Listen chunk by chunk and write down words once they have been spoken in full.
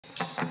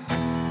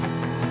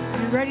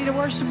Ready to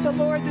worship the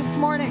Lord this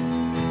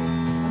morning?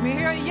 Let me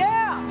hear you.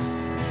 Yeah.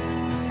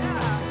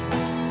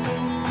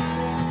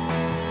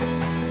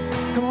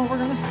 Come on, we're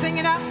going to sing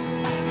it out.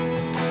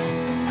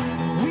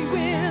 We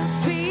will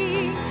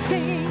sing,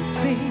 sing,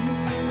 sing,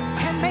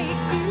 and make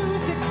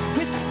music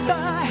with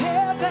the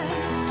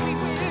heavens. We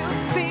will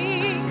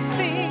sing,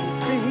 sing,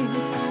 sing.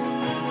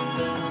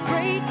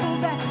 Grateful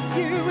that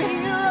you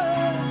hear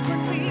us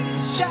when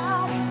we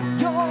shout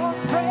your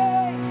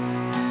praise.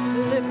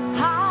 Lift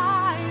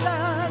high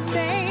the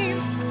name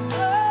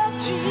of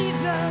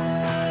Jesus.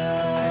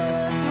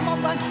 Come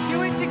on, let's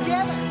do it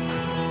together.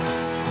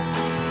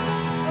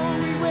 Oh,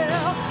 we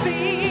will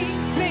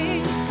sing,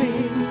 sing,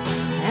 sing,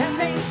 and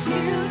make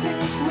music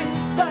with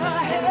the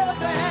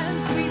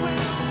heavens. We will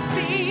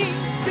sing,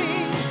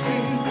 sing,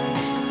 sing.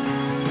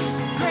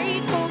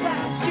 Grateful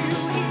that you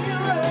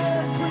hear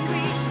us when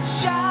we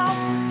shout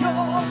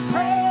your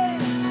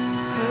praise.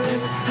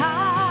 Lift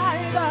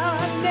high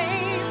the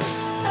name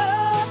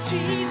of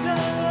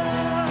Jesus.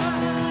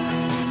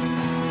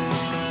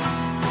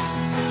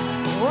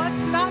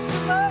 What's not to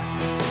love?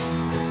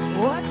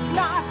 What's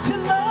not to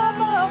love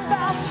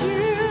about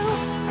you?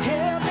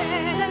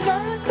 Heaven and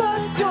earth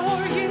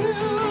adore you.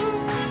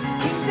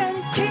 Kings and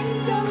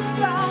kingdoms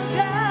bow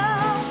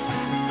down.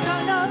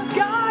 Son of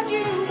God,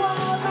 you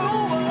are the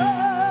one.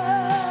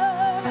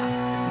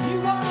 You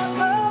are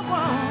the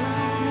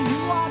one. You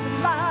are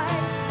the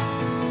light.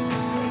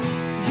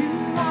 You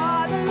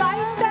are the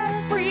light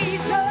that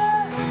frees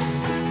us.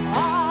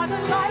 Are the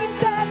light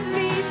that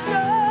leads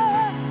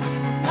us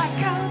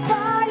like a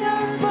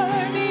fire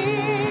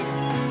burning.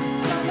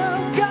 Son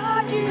of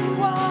God,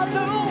 you are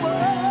the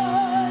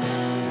one.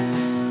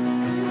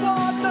 You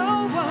are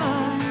the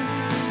one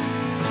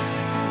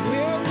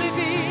we're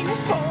living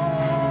for.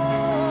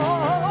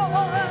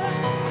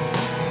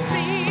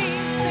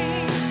 Sing,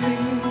 sing,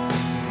 sing,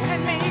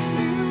 and make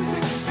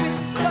music with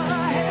the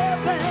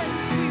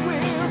heavens. We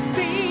will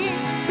sing,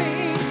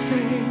 sing,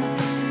 sing.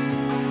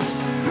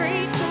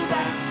 Grateful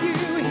that you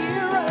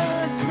hear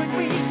us when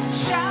we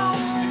shout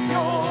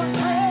your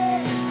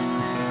praise.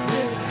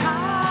 Lift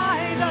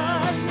high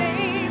the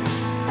name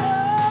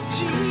of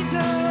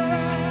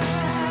Jesus.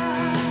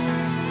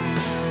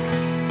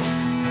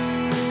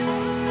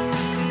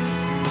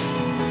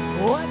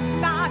 What's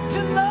not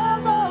to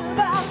love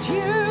about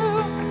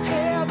you?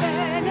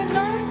 Heaven and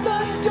earth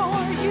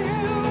adore you.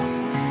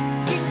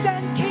 Kings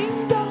and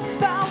kingdoms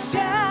bow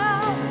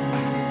down.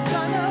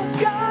 Son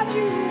of God,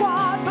 you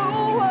are the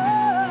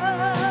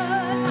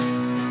one.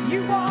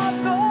 You are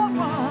the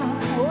one.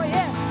 Oh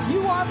yes,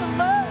 you are the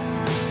love.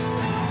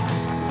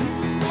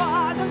 You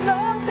are the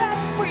love that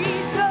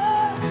frees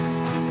us.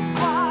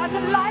 Are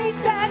the light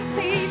that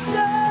leads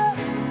us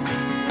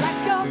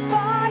like a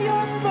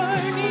fire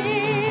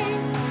burning.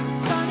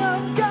 Son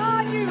of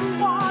God, you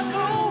are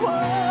the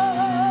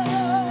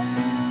one.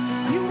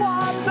 You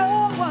are the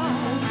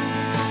one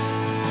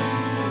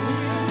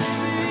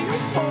we're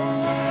living for.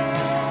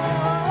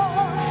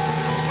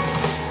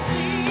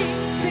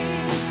 Sing,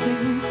 sing,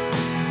 sing,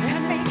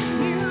 and make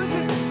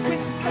music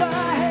with the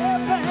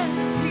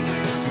heavens. We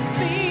will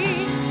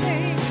sing,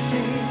 sing,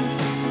 sing.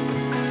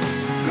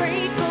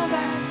 Grateful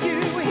that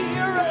you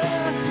hear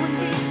us when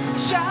we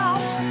shout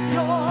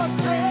your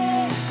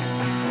praise.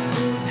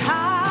 Lift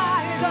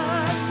high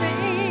the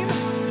name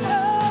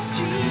of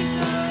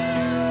Jesus.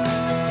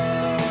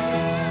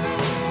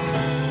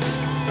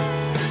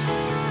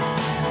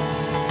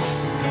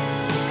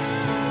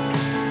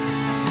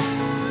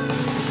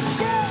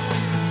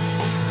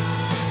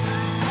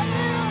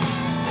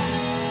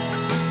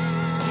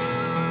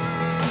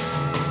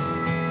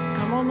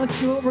 Come on, let's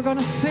do what we're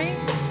gonna sing.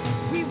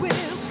 We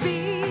will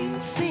sing,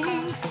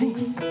 sing,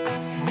 sing,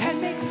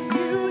 and make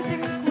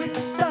music with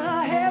the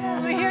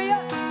heavens. We hear ya.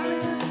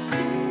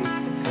 Sing,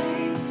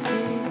 sing,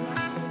 sing.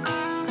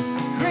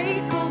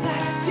 Grateful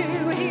that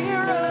you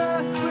hear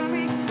us when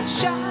we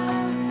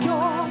shout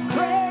your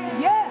praise.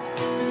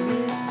 Yes.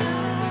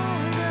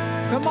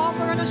 Come on,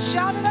 we're gonna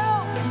shout it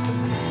out.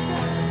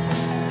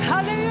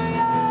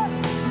 Hallelujah.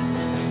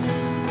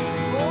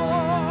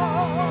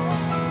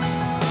 Oh,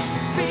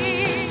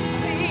 sing,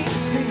 sing,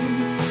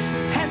 sing,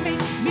 and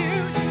make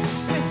music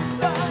with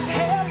the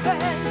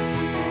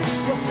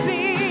heavens. We'll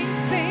sing,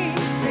 sing,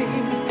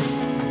 sing.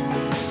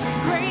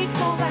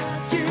 Grateful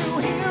that you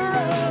hear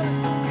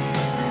us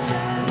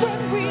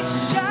when we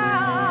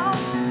shout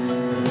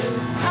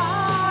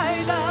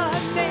high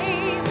the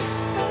name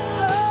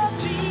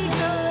of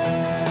Jesus.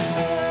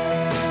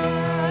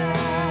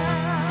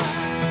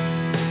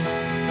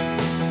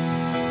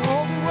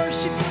 Oh, we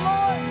worship you,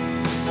 Lord.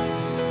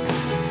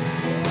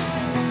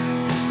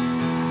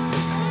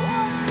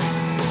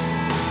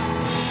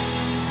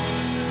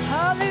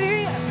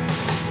 Hallelujah.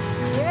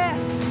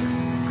 Yes.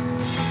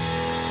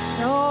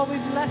 Oh, we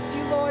bless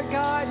you, Lord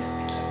God.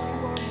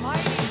 You are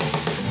mighty.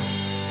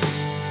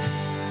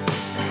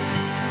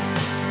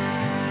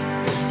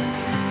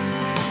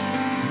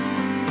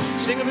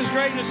 Sing of his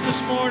greatness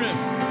this morning.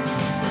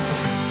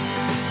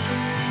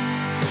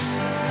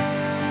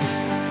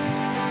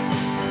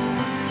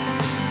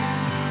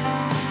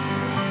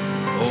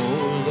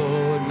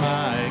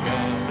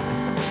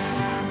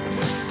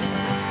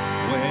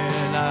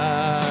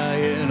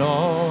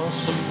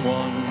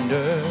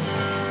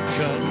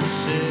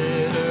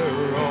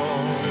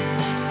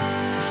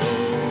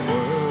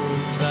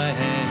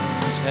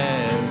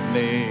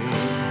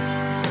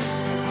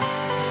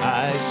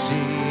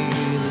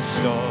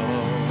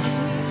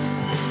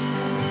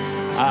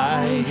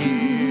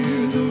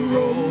 hear the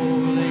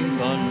rolling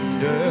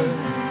thunder,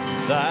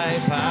 thy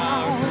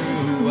power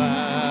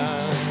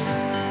throughout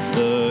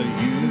the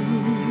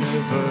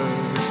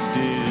universe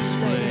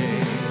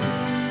display.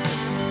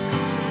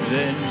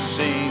 Then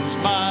sings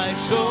my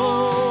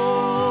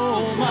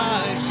soul,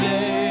 my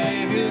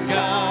Savior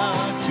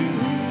God, to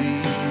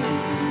thee.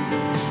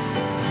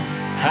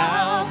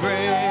 How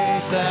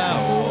great thou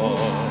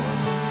art,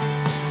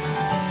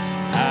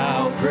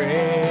 how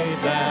great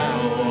thou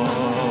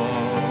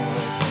art.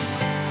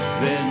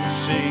 Then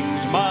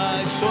sings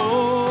my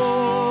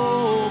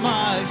soul,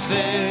 my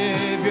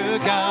Savior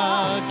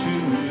God, to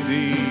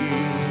thee.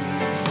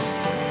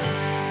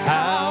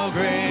 How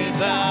great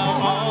thou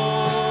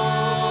art,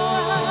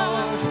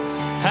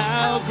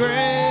 how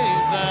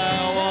great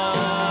thou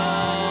art,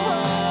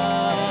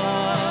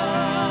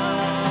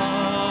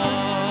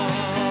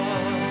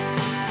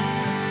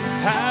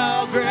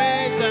 how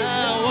great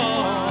thou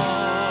art.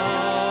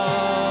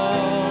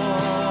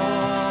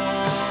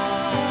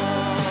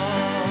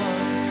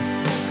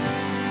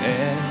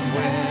 And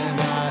when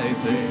I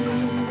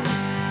think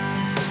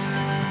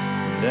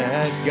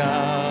that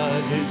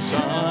God his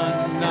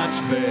Son not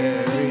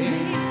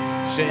sparing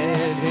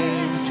sent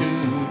him to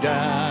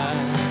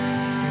die,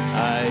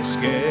 I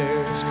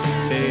scarce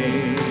can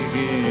take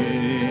it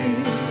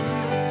in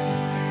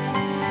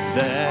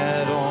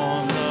that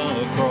on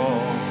the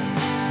cross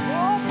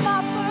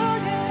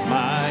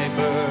my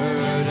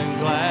burden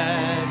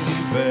gladly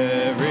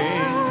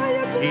bearing,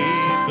 he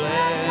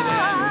bled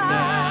and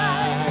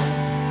died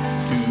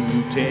to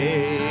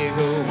take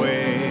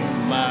away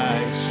my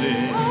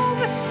sin.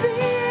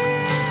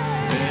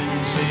 Then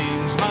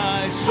sings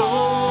my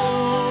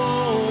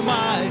soul,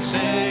 my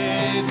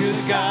Savior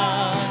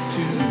God,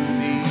 to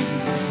thee.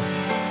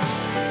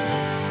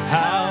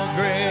 How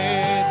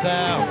great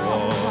thou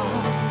art,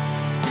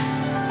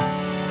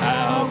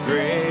 how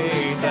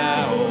great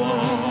thou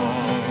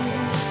art.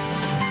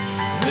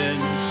 Then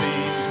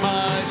sings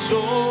my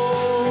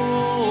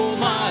soul,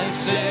 my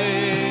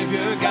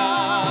Savior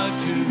God,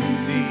 to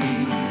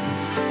thee.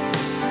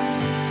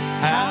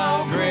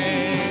 How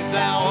great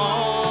thou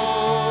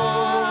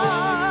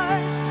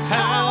art,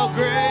 how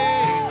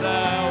great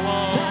thou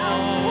art,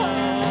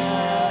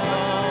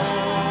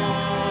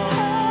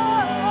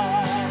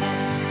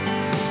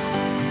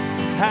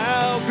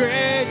 how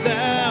great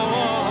thou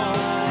art.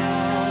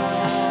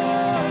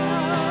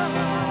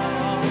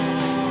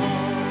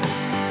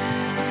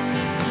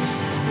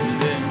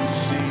 Then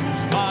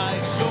sings my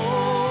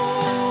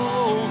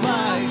soul,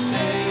 my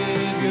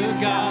Savior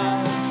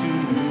God, to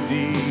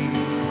thee.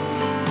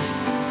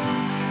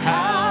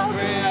 How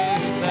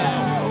great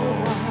thou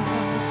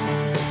art,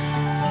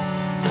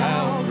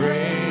 how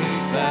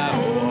great thou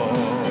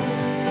art.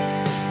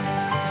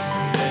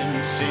 Then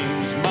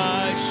sings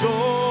my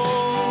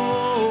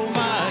soul,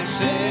 my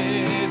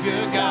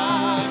Savior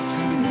God,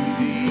 to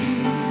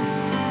thee.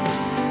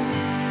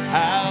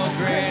 How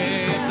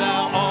great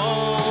thou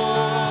art,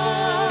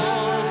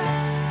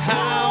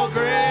 how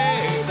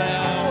great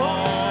thou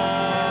art,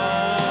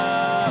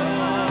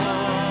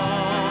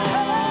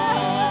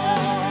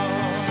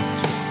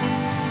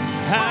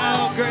 how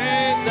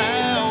great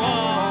thou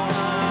art.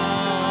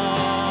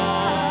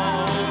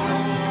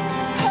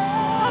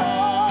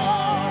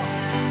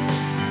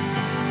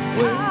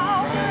 When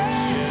Christ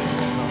shall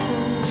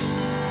come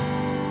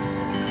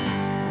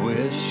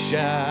with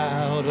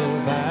shout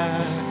of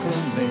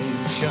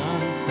acclamation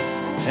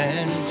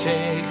and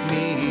take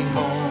me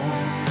home,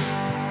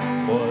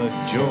 what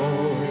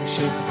joy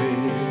should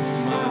fill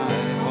my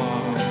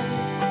heart.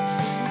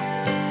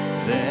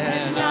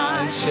 Then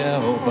I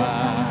shall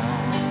bow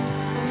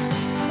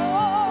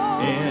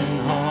in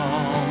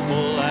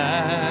humble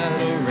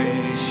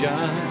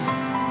adoration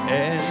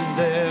and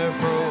there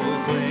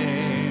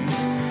proclaim,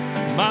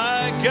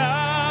 my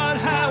God,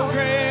 how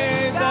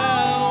great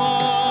thou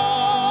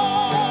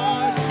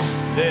art.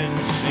 Then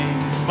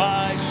sings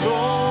my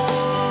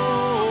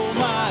soul,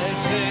 my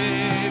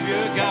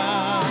Savior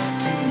God,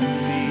 to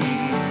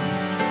thee.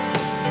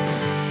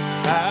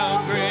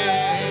 How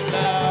great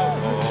thou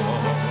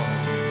art,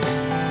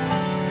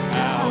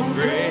 how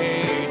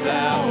great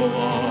thou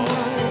art.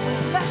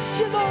 Bless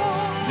you,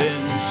 Lord.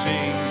 Then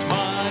sings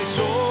my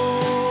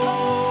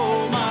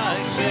soul,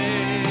 my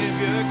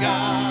Savior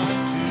God,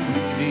 to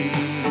thee.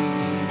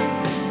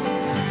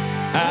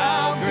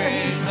 How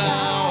great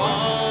thou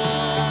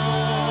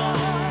art,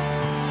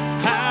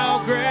 how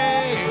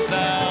great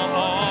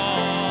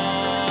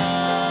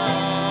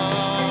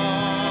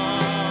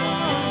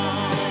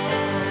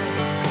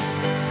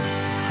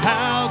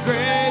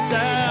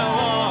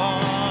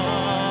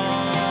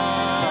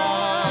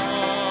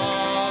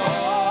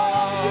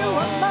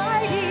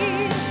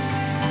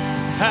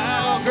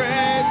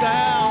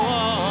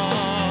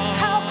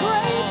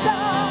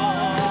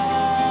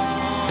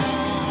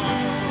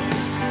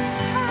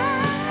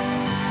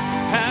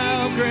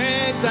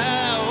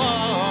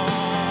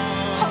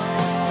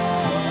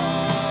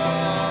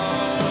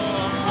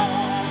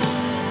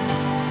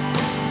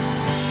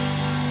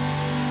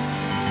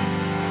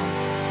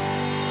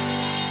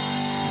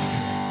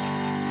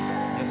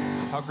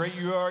how great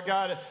you are,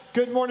 God.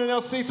 Good morning,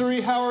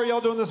 LC3. How are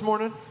y'all doing this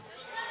morning?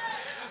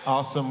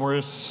 Awesome.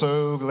 We're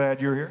so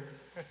glad you're here.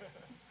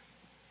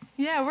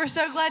 Yeah, we're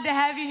so glad to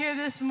have you here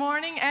this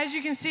morning. As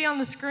you can see on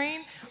the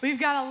screen,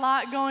 we've got a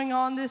lot going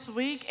on this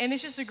week, and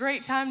it's just a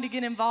great time to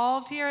get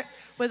involved here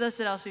with us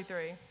at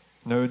LC3.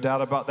 No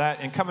doubt about that.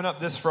 And coming up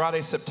this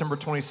Friday, September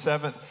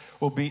 27th,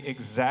 will be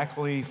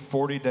exactly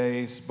 40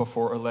 days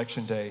before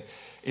Election Day.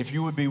 If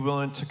you would be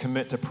willing to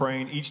commit to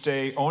praying each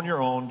day on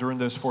your own during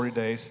those 40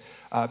 days,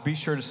 be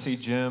sure to see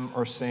Jim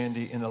or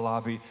Sandy in the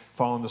lobby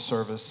following the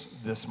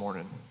service this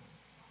morning.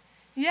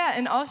 Yeah,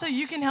 and also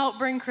you can help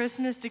bring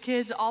Christmas to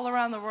kids all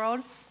around the world.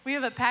 We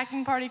have a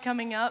packing party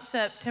coming up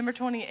September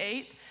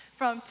 28th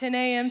from 10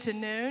 a.m. to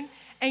noon,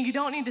 and you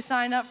don't need to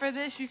sign up for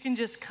this. You can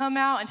just come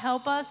out and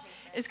help us.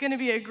 It's going to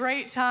be a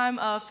great time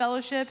of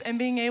fellowship and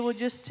being able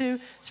just to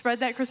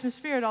spread that Christmas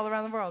spirit all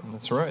around the world.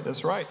 That's right,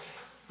 that's right.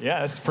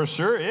 Yeah, that's for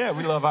sure. Yeah,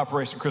 we love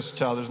Operation Christmas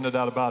Child. There's no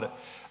doubt about it.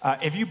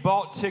 If you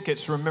bought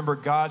tickets, remember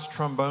God's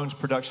Trombones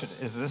production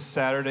is this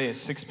Saturday at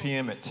 6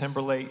 p.m. at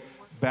Timberlake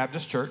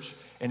Baptist Church.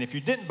 And if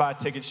you didn't buy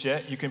tickets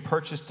yet, you can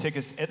purchase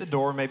tickets at the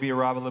door, maybe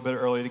arrive a little bit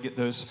early to get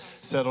those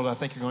settled. I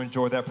think you're going to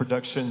enjoy that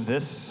production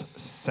this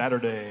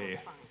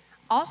Saturday.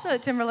 Also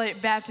at Timberlake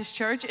Baptist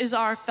Church is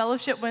our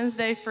Fellowship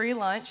Wednesday free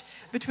lunch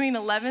between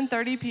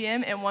 11:30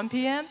 p.m. and 1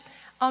 p.m.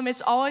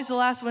 It's always the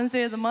last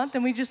Wednesday of the month,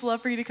 and we just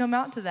love for you to come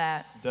out to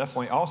that.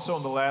 Definitely. Also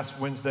on the last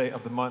Wednesday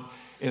of the month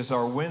is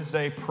our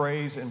Wednesday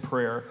Praise and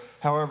Prayer.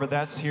 However,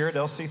 that's here at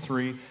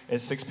LC3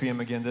 at 6 p.m.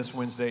 again this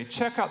Wednesday.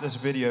 Check out this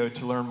video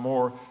to learn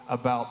more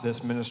about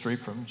this ministry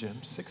from Jim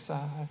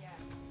Sixeye.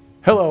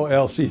 Hello,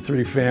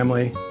 LC3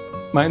 family.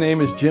 My name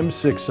is Jim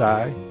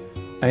Sixeye.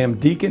 I am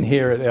deacon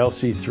here at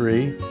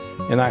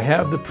LC3, and I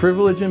have the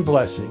privilege and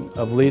blessing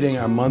of leading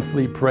our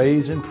monthly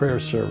praise and prayer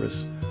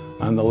service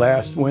on the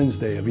last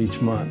Wednesday of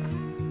each month.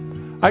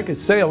 I could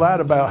say a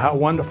lot about how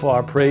wonderful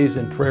our praise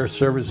and prayer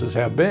services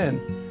have been,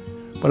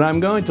 but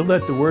I'm going to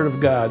let the Word of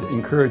God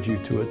encourage you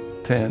to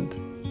attend.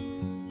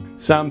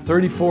 Psalm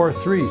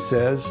 34:3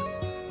 says,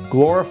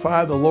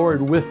 "Glorify the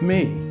Lord with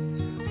me.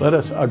 Let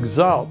us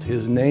exalt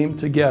His name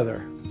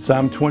together."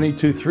 Psalm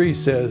 22:3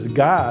 says,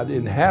 "God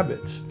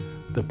inhabits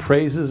the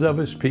praises of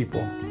His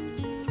people."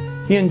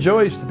 He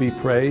enjoys to be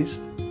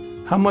praised.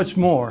 How much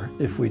more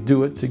if we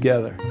do it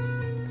together?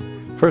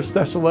 1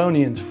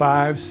 Thessalonians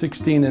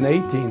 5:16 and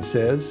 18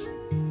 says,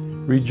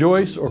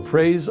 "Rejoice or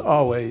praise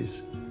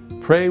always.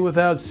 Pray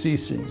without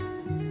ceasing.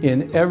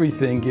 In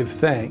everything give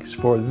thanks,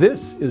 for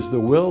this is the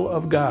will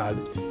of God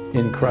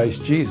in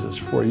Christ Jesus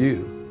for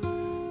you."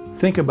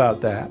 Think about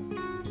that.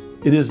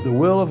 It is the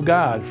will of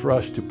God for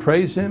us to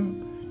praise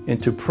Him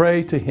and to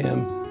pray to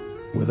Him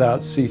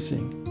without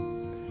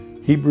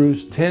ceasing.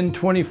 Hebrews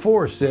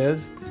 10:24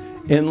 says,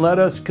 "And let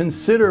us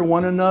consider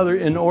one another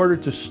in order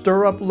to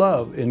stir up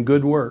love and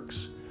good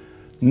works,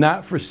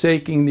 not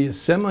forsaking the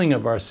assembling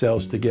of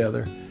ourselves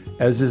together,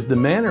 as is the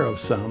manner of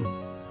some,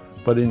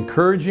 but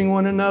encouraging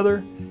one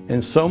another,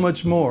 and so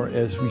much more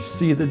as we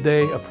see the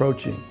day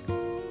approaching."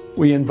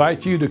 We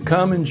invite you to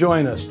come and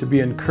join us to be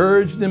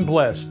encouraged and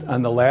blessed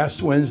on the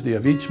last Wednesday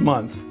of each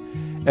month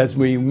as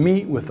we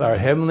meet with our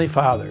Heavenly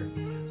Father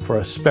for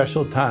a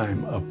special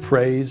time of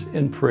praise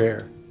and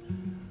prayer.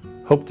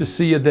 Hope to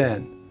see you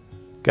then.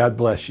 God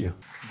bless you.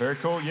 Very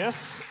cool.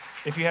 Yes.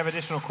 If you have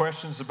additional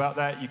questions about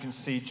that, you can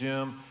see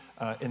Jim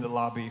in the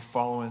lobby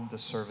following the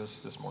service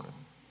this morning.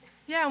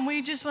 Yeah, and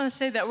we just want to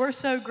say that we're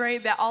so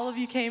great that all of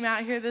you came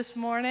out here this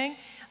morning.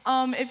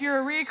 If you're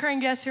a recurring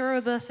guest here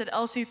with us at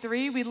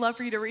LC3, we'd love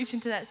for you to reach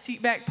into that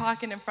seat back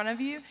pocket in front of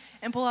you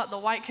and pull out the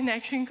white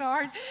connection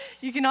card.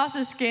 You can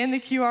also scan the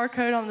QR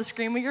code on the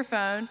screen with your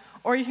phone,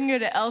 or you can go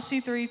to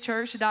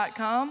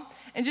lc3church.com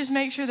and just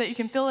make sure that you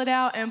can fill it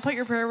out and put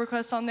your prayer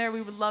request on there.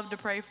 We would love to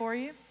pray for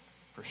you.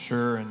 For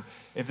sure. And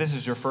if this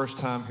is your first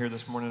time here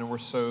this morning, and we're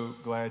so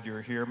glad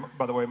you're here.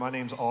 By the way, my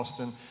name's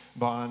Austin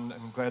Bond.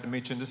 I'm glad to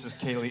meet you. And this is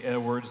Kaylee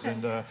Edwards.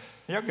 And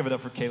y'all give it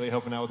up for Kaylee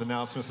helping out with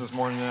announcements this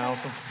morning.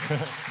 Awesome.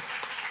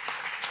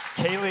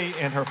 Kaylee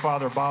and her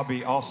father,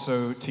 Bobby,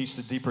 also teach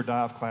the deeper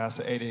dive class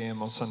at 8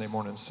 a.m. on Sunday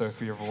mornings. So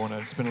if you ever want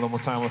to spend a little more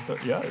time with her,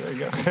 yeah, there you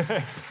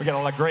go. We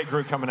got a great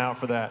group coming out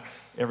for that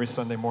every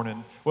Sunday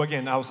morning. Well,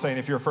 again, I was saying,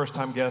 if you're a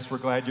first-time guest, we're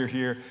glad you're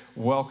here.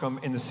 Welcome.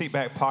 In the seat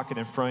back pocket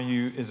in front of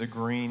you is a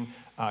green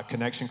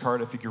connection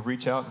card. If you could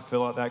reach out and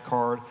fill out that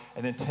card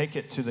and then take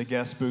it to the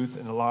guest booth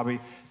in the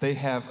lobby, they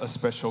have a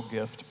special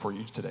gift for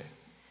you today.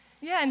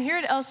 Yeah, and here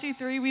at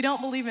LC3, we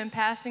don't believe in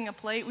passing a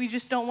plate. We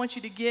just don't want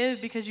you to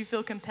give because you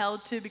feel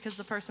compelled to because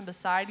the person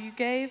beside you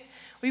gave.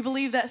 We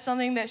believe that's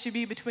something that should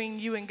be between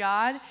you and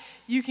God.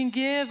 You can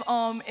give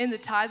in the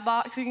tithe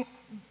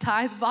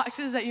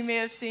boxes that you may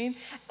have seen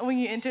when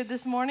you entered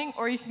this morning,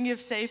 or you can give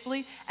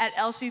safely at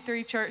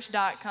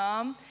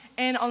lc3church.com.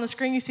 And on the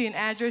screen, you see an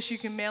address. You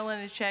can mail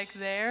in a check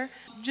there.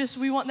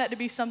 We want that to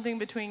be something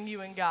between you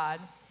and God.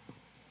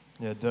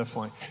 Yeah,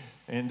 definitely.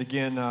 And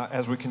again,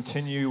 as we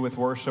continue with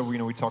worship,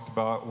 we talked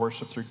about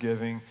worship through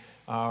giving.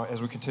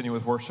 As we continue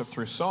with worship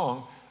through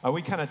song,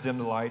 we kind of dim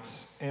the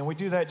lights, and we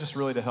do that just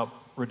really to help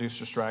reduce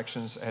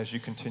distractions as you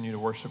continue to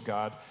worship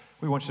God.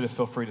 We want you to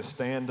feel free to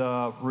stand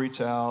up,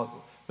 reach out,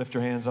 lift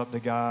your hands up to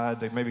God.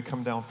 They maybe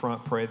come down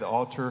front, pray at the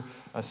altar,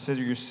 sit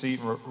at your seat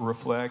and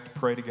reflect,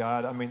 pray to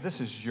God. I mean, this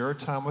is your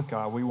time with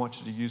God. We want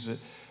you to use it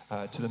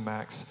to the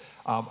max.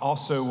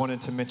 Also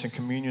wanted to mention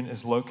communion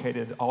is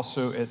located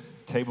also at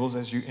tables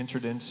as you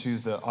entered into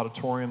the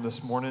auditorium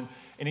this morning.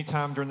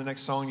 Anytime during the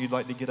next song you'd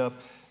like to get up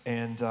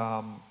and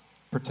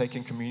partake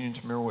in communion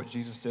to remember what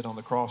Jesus did on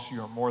the cross,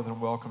 you are more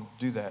than welcome to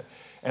do that.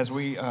 As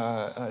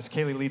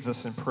Kaylee leads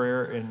us in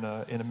prayer in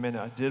a minute,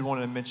 I did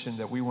want to mention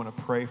that we want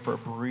to pray for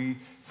Bree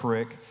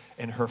Frick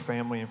and her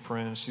family and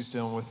friends. She's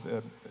dealing with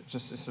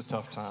it's a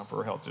tough time for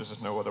her health. There's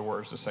just no other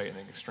words to say it.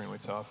 It's extremely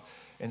tough.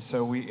 And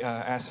so we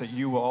ask that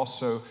you will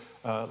also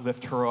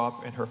lift her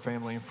up and her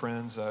family and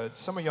friends.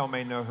 Some of y'all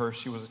may know her.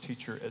 She was a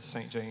teacher at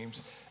St.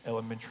 James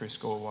Elementary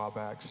School a while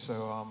back.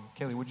 So,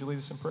 Kaylee, would you lead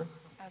us in prayer?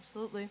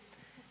 Absolutely.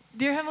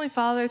 Dear Heavenly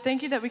Father,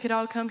 thank you that we could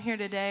all come here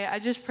today. I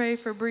just pray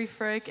for Bree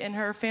Frick and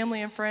her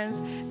family and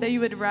friends that you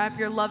would wrap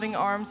your loving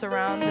arms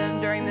around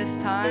them during this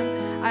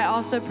time. I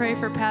also pray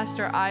for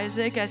Pastor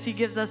Isaac as he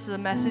gives us the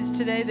message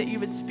today, that you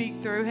would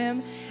speak through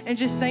him. And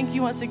just thank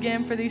you once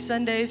again for these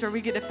Sundays where we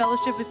get to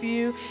fellowship with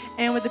you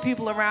and with the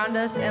people around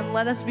us, and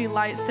let us be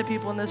lights to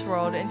people in this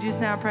world. In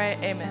Jesus' name I pray,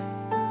 amen.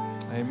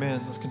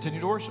 Amen. Let's continue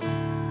to worship.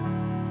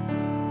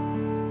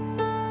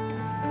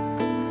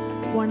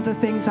 One of the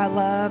things I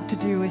love to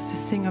do is to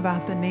sing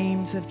about the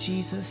names of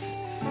Jesus.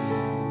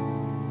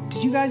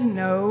 Did you guys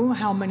know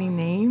how many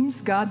names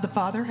God the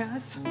Father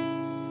has?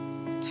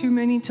 Too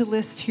many to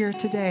list here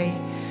today,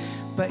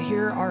 but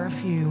here are a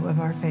few of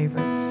our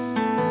favorites.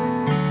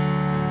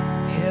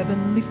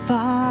 Heavenly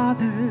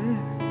Father,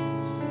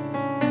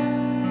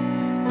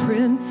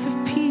 Prince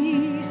of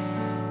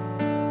Peace,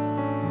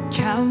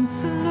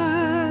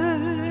 Counselor,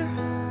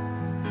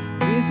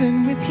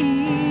 risen with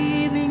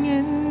healing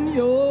in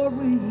your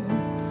wings.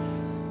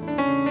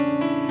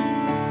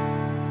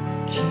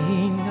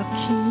 King of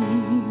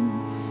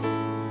Kings,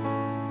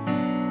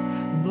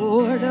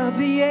 Lord of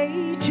the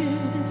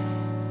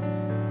ages,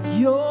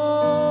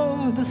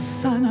 you're the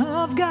Son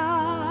of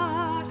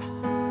God,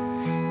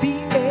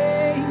 the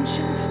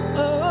Ancient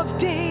of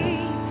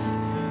Days.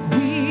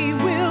 We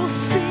will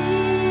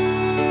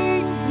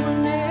sing your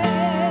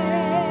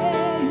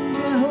name,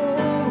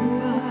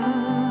 Jehovah.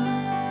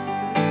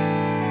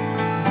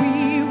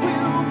 We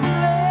will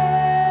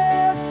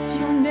bless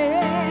your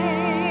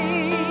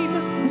name,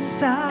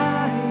 Messiah.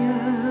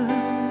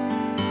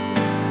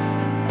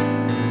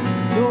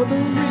 You're the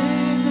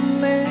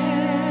risen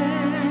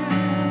Lamb,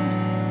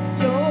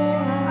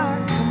 you're our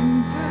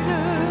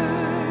comforter.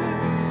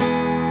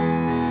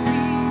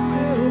 We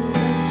will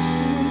bless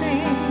your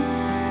name,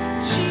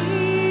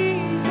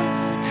 Jesus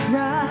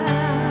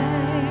Christ.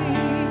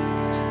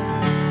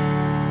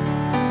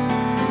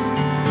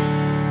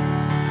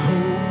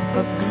 Hope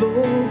of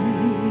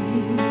glory,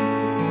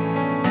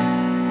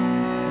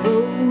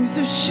 Rose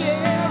of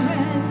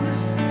Sharon,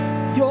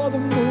 you're the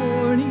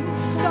morning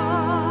star.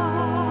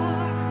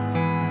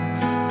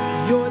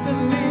 You're the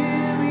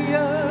lily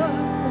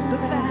of the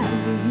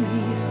valley,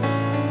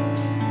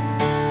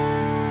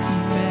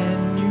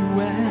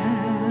 Emmanuel.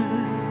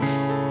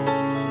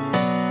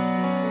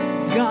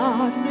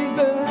 God with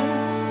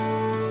us,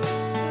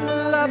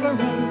 lover of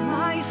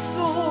my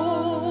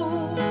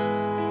soul.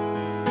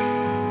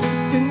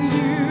 It's in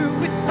you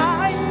we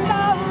find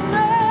our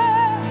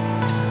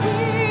rest. We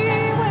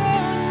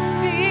will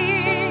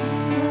sing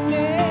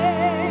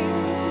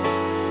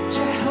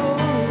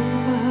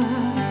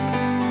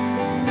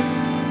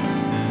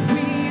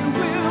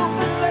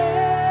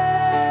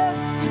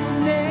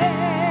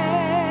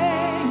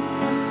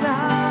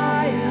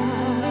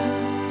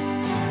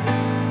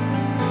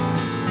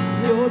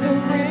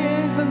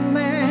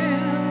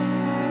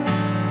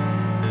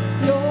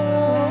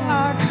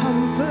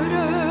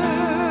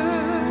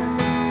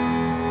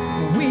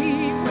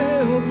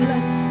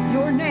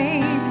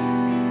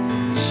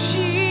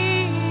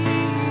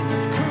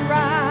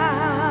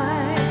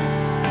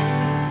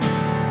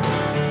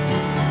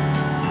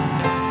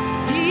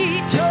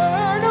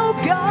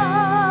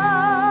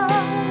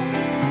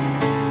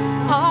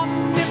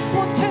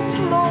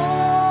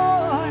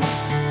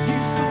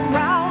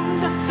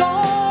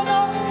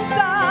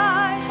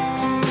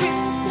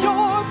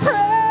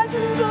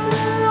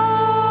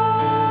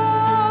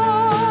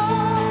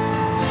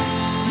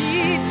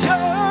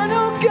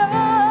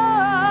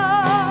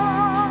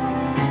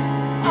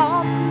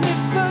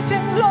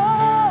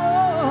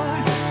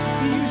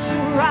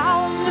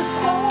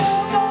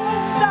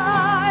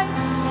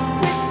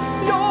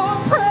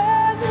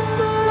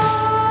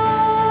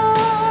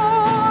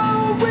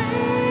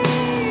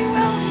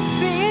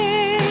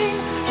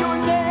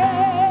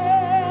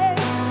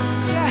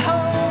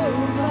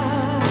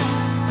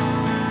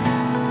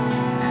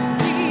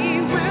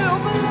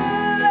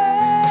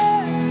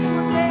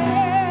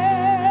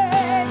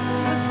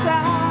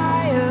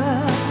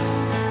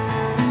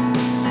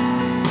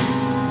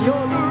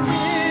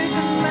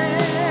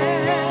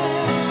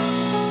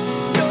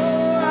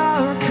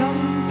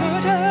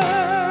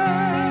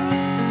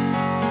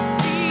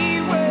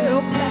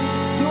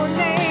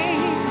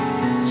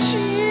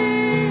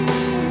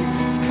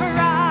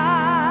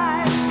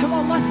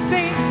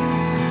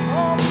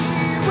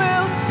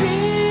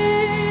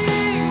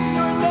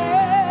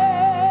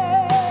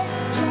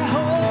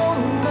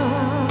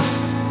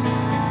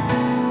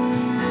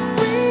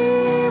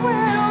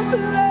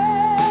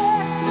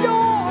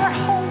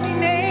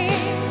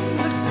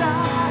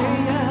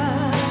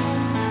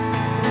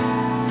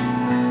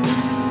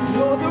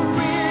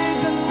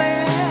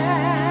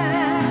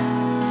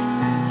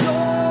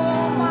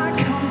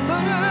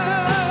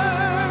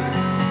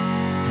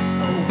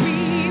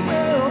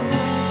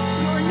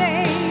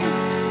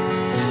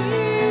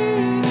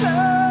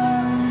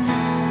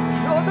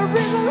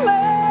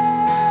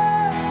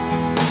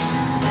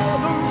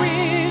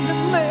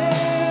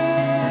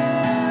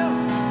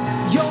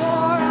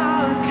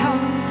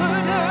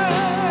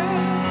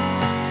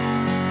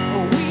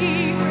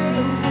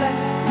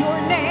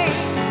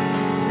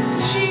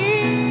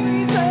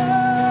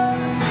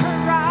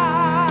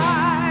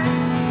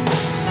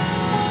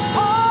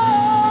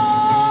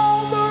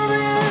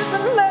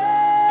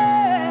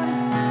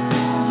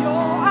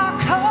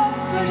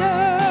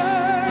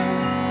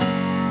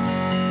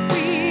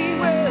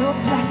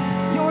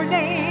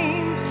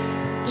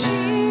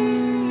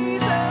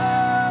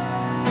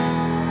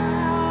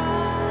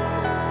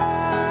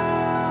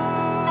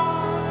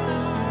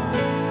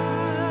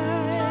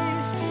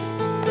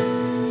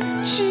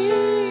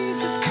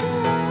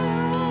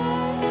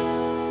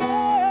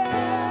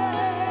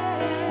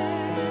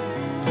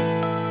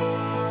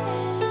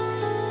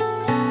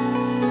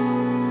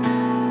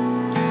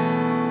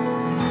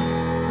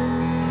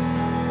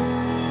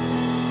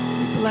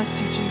bless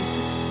you, Jesus.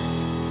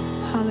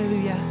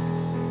 Hallelujah.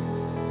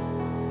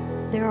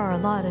 There are a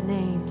lot of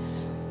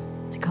names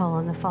to call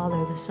on the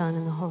Father, the Son,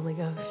 and the Holy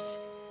Ghost.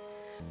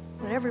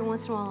 But every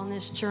once in a while on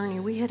this journey,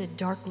 we hit a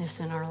darkness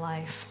in our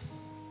life.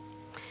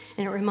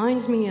 And it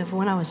reminds me of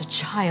when I was a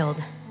child,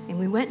 and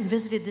we went and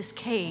visited this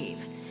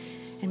cave.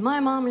 And my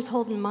mom is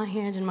holding my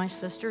hand and my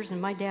sister's,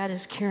 and my dad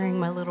is carrying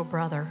my little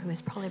brother, who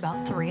was probably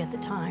about 3 at the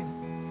time.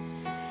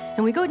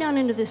 And we go down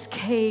into this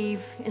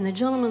cave, and the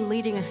gentleman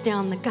leading us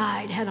down, the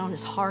guide, had on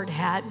his hard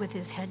hat with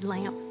his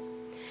headlamp.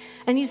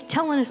 And he's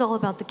telling us all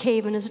about the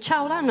cave. And as a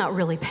child, I'm not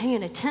really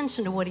paying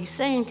attention to what he's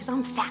saying because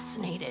I'm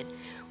fascinated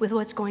with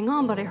what's going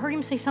on. But I heard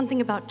him say something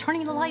about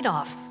turning the light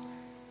off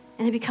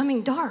and it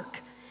becoming dark.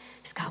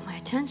 It's got my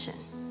attention.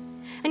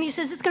 And he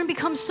says, it's going to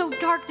become so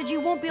dark that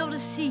you won't be able to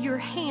see your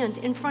hand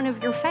in front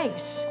of your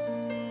face.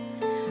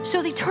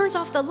 So he turns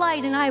off the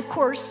light, and I, of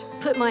course,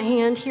 put my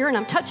hand here, and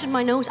I'm touching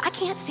my nose. I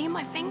can't see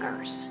my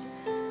fingers.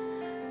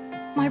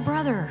 My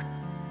brother,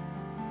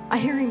 I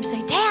hear him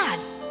say, Dad,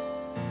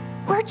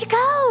 where'd you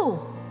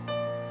go?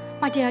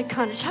 My dad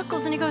kind of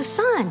chuckles, and he goes,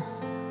 Son,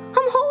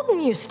 I'm holding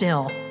you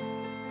still.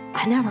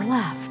 I never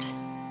left.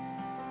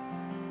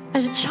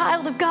 As a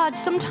child of God,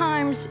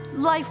 sometimes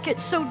life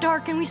gets so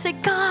dark, and we say,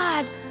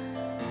 God,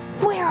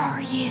 where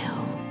are you?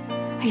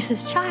 He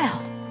says,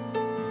 child,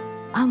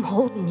 I'm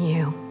holding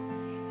you.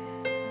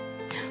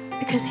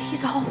 Because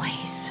he's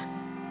always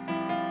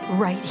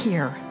right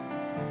here.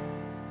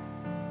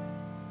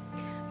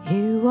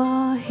 You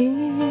are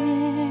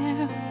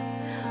here,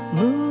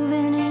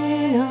 moving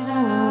in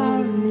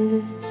our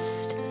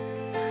midst.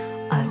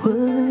 I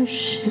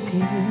worship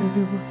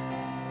you.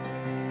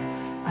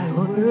 I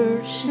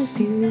worship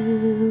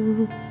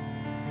you.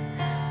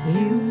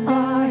 You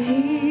are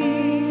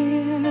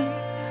here,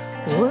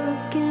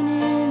 working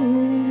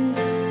in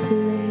this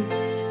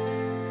place.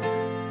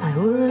 I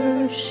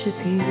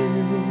worship you.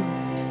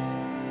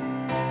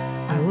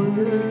 I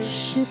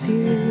worship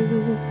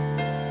you.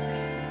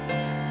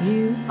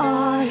 You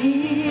are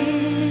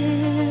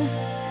here,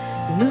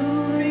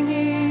 moving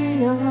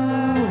in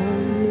our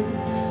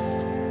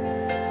midst.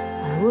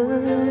 I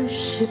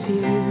worship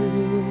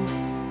you.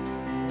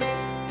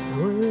 I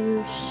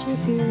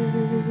worship you.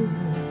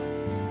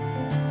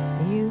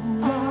 You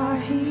are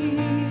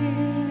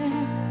here,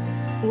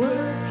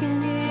 working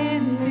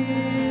in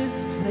this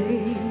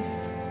place.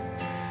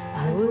 I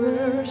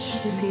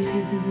worship you.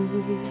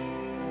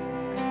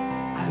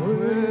 I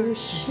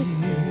worship you.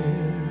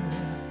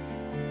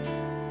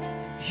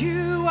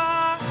 You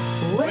are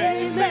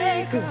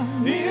waymaker,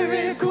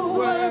 miracle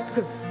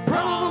worker,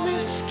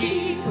 promise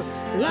keeper,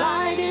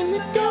 light in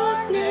the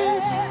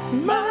darkness.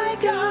 My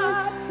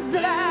God,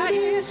 that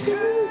is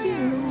who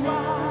you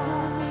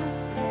are.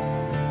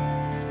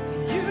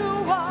 You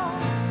are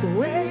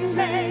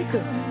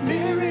waymaker,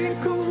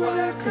 miracle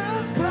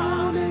worker,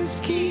 promise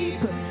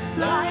keeper,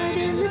 light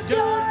in the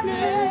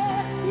darkness.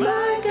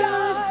 My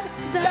God,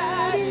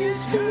 that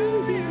is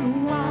who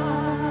you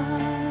are.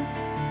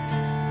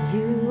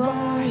 You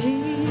are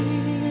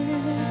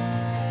here,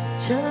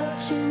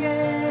 touching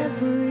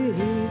every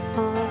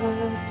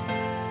heart.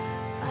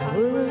 I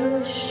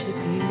worship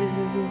you.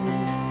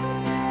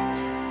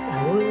 I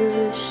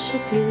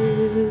worship you.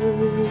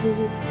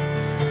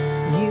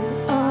 You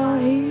are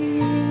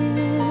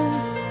here,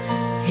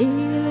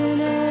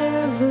 healing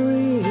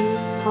every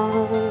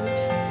heart.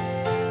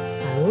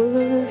 I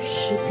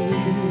worship you.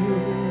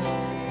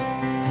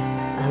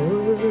 I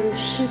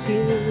worship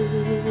you.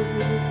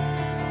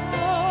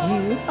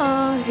 You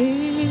are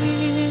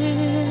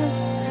here,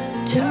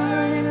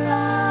 turning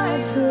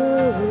lives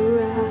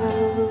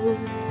around.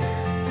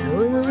 I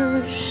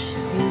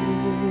worship you.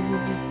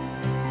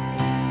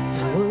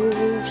 I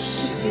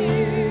worship you.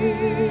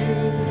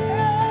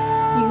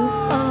 You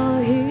are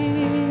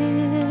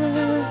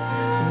here,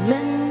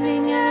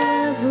 mending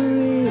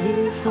every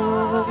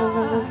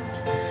heart.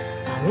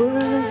 I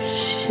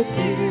worship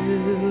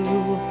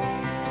you.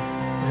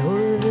 I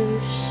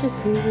worship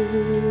you.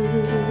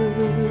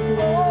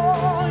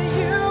 Oh,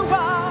 you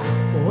are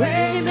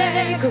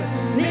waymaker,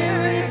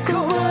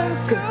 miracle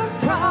worker,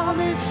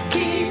 promise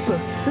keeper,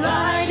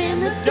 light in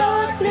the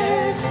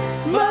darkness.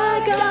 My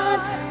God,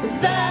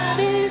 that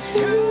is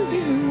who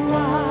you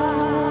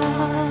are.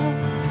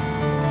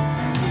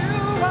 You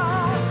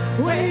are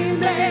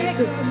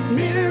waymaker,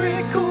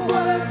 miracle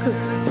worker,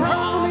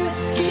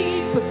 promise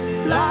keeper,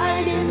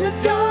 light in the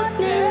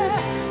darkness.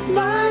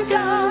 My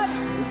God,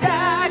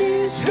 that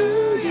is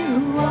who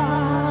you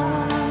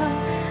are.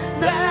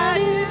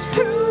 That is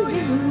who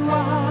you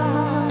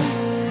are.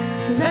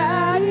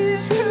 That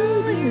is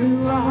who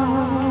you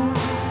are.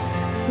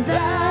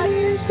 That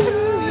is who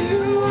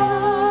you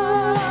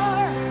are.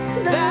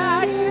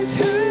 That is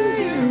who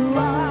you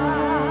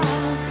are.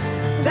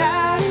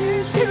 That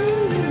is who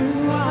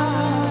you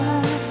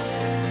are.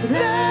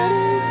 That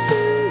is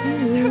who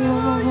you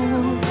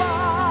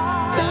are.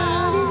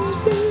 That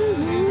is who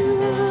you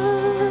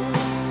are.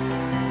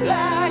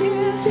 That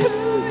is who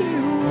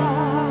you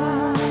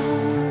are.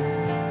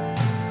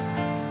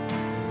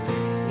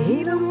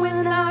 Even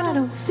when I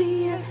don't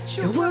see it, it,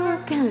 you're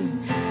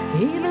working.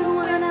 Even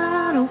when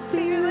I don't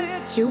feel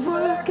it, you're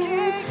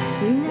working.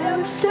 You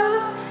never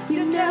stop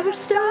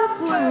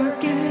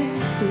working.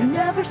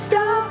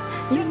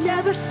 You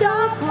never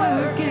stop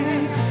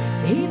working.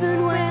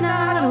 Even when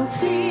I don't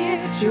see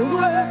it, you're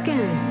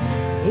working.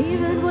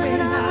 Even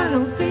when I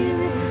don't feel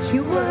it,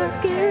 you're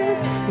working.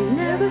 You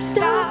never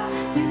stop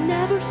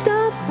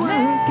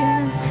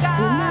working.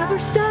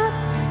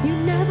 You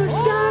never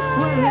stop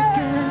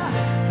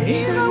working.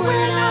 Even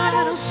when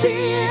I don't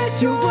see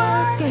it, you're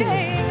working.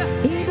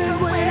 Even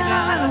when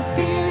I don't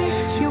feel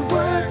it, you're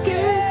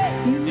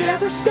working. You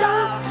never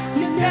stop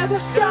working. You never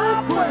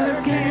stop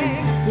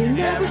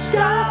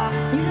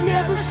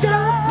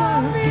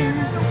working.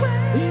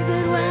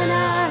 Even when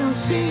I don't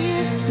see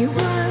it, you're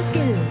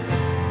working.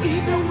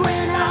 Even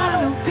when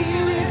I don't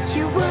feel it,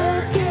 you're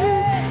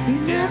working. You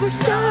never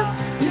stop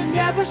working. You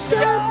never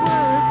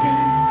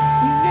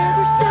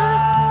stop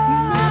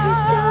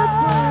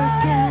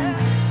working.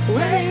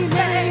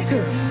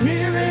 Waymaker,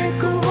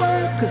 miracle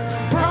worker,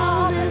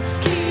 promise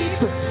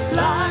keeper,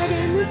 light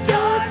in the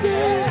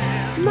darkness.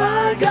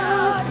 My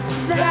God,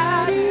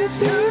 that is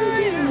who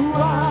you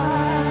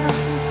are.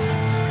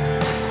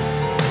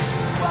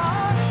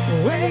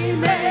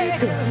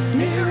 Waymaker,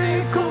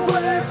 miracle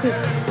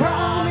worker,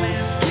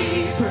 promise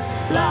keeper,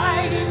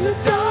 light in the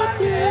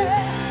darkness.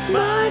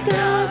 My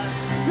God,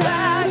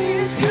 that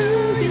is who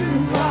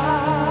you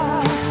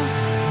are.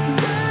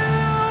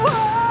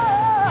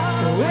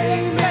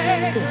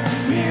 Waymaker,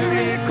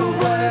 miracle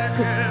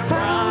worker,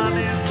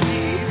 promise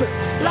keeper,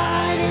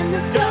 light in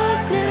the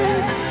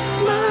darkness.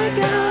 My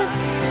God,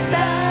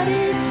 that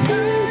is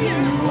who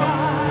you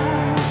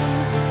are.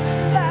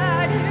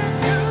 That is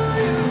who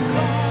you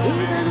are.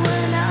 Even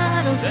when I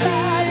don't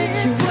see it,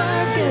 you're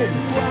working.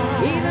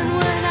 Even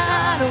when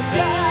I don't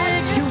feel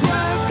it, you're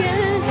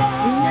working.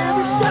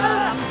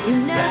 You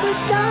never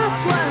stop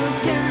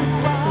working.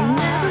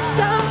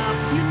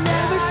 You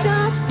never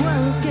stop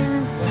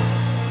working.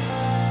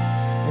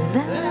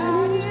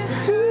 That is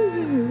who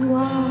you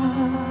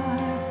are.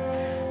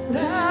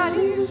 That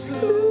is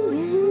who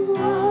you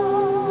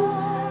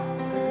are.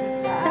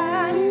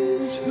 That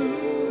is who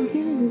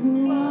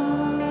you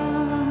are.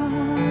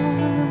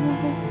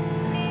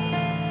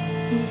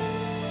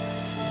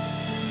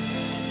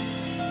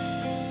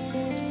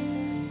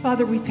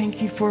 Father, we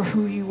thank you for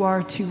who you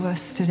are to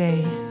us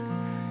today.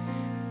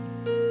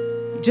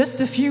 Just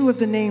a few of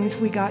the names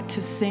we got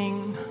to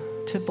sing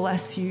to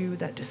bless you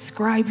that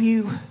describe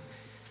you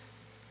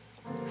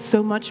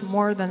so much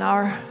more than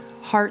our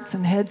hearts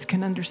and heads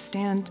can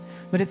understand,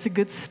 but it's a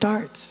good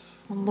start.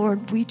 And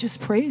Lord, we just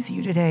praise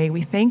you today.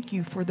 We thank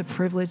you for the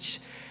privilege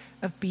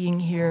of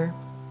being here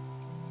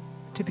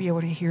to be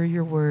able to hear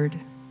your word.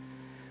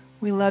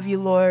 We love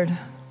you, Lord.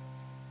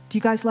 Do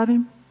you guys love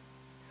him?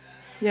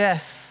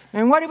 Yes.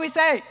 And what did we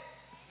say?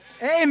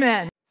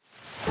 Amen.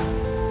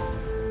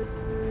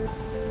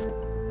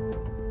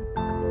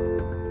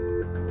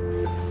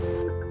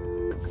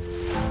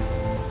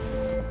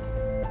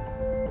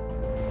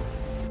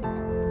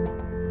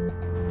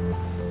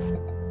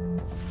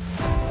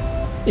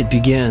 It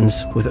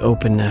begins with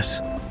openness,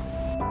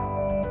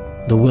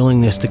 the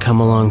willingness to come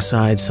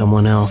alongside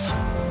someone else,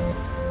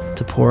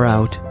 to pour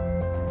out,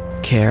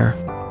 care,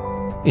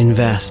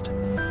 invest.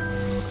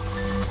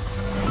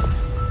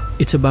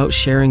 It's about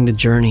sharing the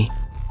journey,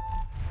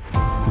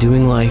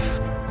 doing life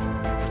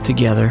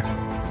together,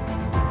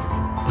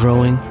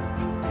 growing,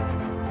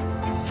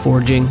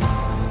 forging,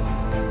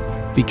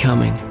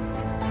 becoming.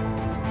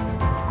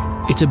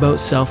 It's about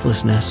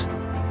selflessness,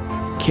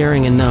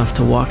 caring enough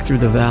to walk through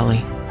the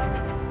valley,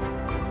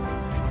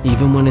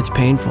 even when it's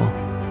painful,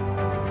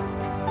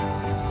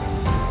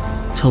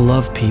 to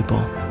love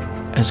people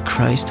as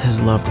Christ has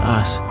loved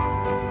us.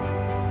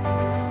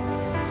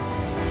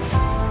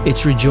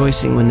 It's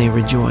rejoicing when they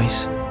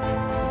rejoice,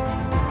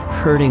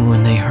 hurting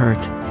when they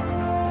hurt,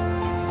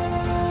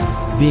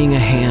 being a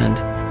hand,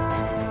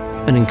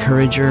 an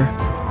encourager,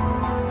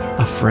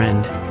 a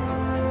friend.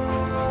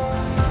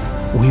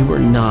 We were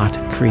not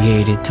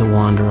created to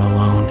wander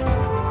alone.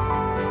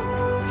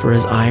 For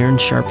as iron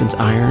sharpens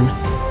iron,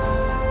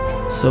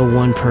 so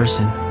one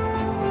person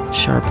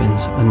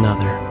sharpens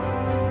another.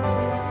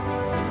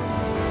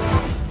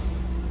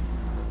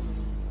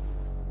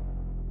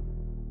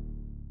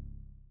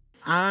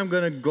 I'm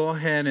going to go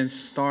ahead and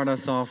start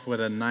us off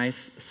with a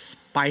nice,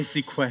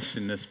 spicy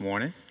question this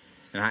morning.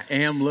 And I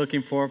am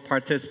looking for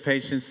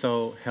participation,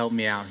 so help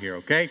me out here,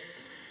 okay?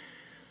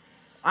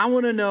 I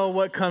want to know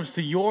what comes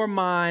to your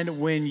mind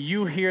when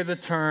you hear the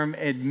term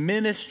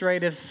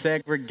administrative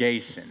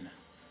segregation.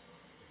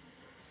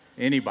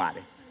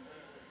 Anybody?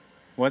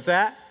 What's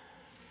that?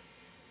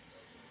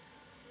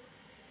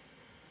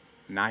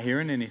 Not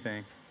hearing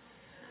anything.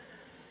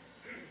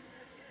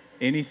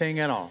 Anything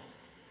at all.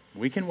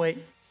 We can wait.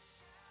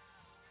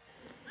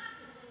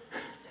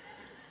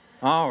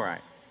 All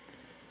right.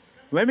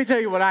 Let me tell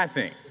you what I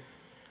think.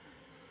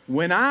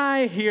 When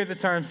I hear the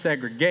term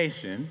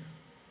segregation,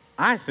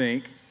 I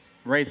think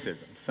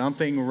racism,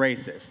 something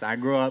racist. I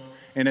grew up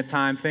in a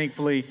time,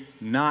 thankfully,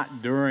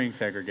 not during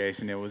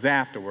segregation. It was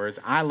afterwards.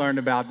 I learned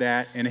about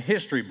that in a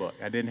history book.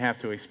 I didn't have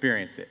to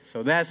experience it.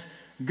 So that's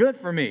good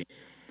for me.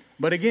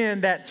 But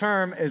again, that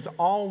term is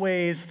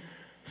always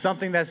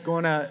something that's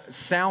going to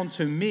sound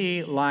to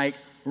me like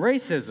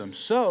racism.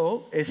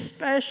 So,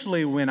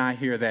 especially when I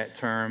hear that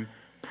term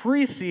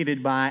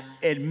preceded by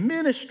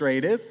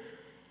administrative,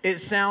 it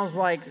sounds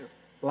like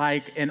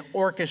an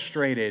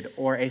orchestrated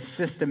or a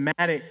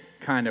systematic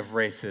kind of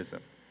racism.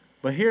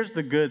 But here's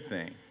the good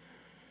thing.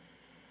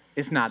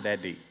 It's not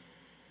that deep.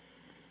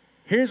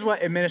 Here's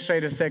what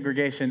administrative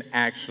segregation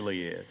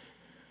actually is.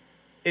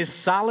 It's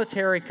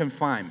solitary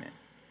confinement.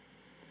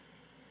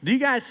 Do you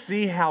guys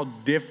see how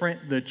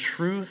different the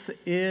truth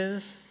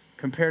is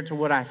compared to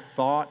what I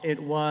thought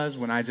it was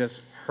when I just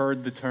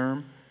heard the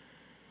term?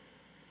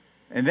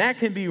 And that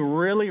can be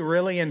really,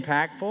 really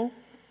impactful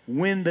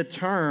when the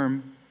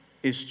term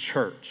is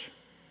church.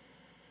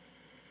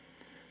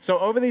 So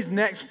over these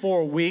next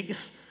 4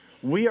 weeks,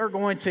 we are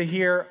going to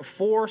hear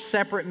 4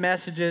 separate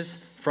messages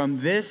from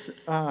this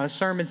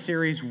sermon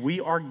series, We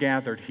Are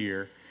Gathered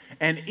Here.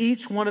 And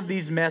each one of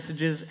these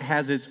messages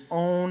has its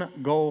own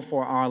goal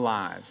for our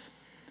lives.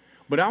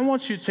 But I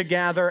want you to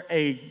gather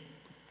a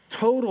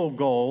total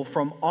goal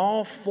from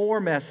all 4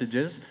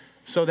 messages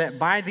so that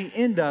by the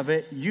end of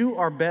it, you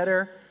are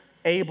better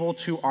able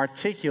to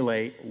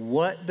articulate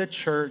what the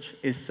church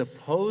is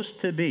supposed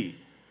to be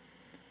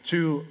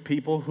to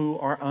people who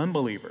are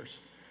unbelievers,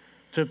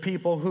 to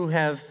people who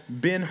have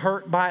been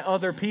hurt by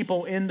other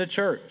people in the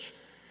church,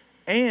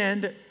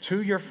 and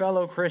to your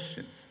fellow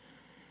Christians.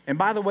 And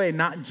by the way,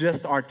 not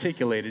just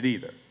articulate it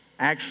either,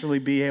 actually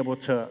be able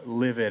to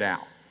live it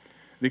out.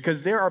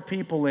 Because there are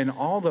people in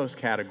all those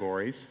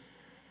categories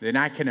that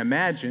I can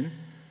imagine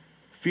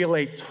feel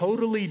a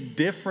totally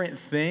different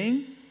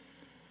thing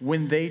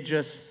when they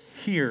just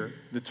hear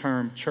the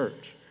term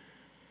church.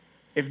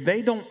 If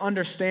they don't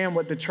understand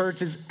what the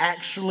church is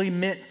actually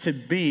meant to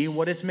be,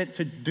 what it's meant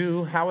to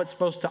do, how it's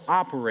supposed to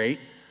operate,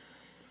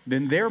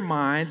 then their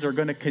minds are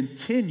going to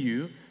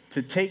continue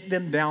to take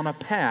them down a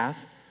path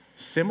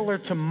similar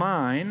to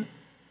mine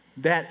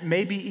that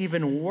may be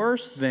even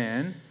worse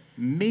than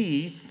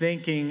me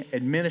thinking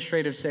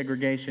administrative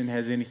segregation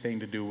has anything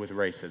to do with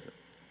racism,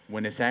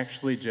 when it's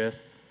actually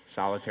just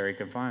solitary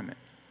confinement.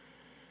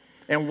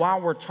 And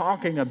while we're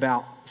talking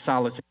about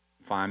solitary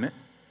confinement,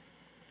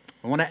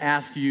 I want to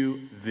ask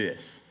you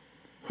this.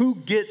 Who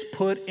gets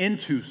put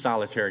into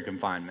solitary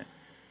confinement?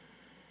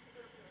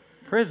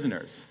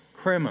 Prisoners,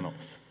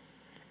 criminals,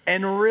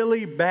 and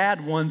really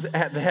bad ones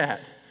at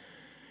that.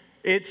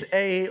 It's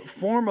a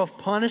form of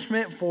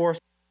punishment for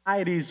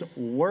society's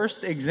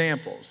worst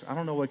examples. I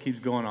don't know what keeps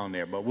going on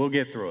there, but we'll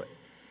get through it.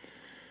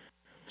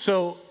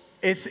 So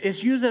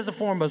it's used as a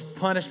form of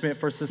punishment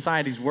for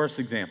society's worst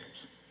examples.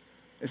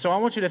 And so I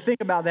want you to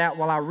think about that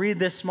while I read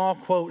this small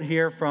quote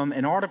here from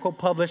an article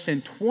published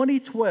in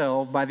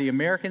 2012 by the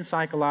American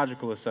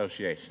Psychological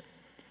Association.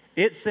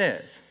 It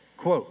says,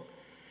 quote,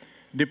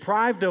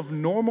 "Deprived of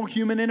normal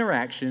human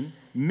interaction,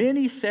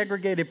 many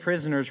segregated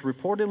prisoners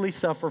reportedly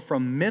suffer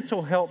from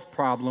mental health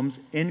problems,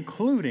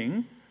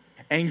 including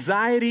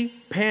anxiety,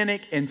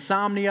 panic,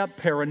 insomnia,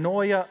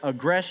 paranoia,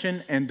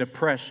 aggression, and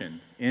depression,"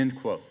 end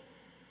quote.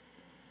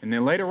 And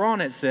then later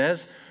on it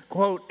says,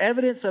 quote,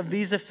 "Evidence of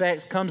these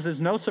effects comes as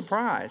no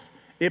surprise.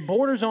 It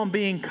borders on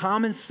being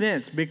common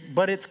sense,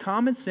 but it's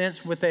common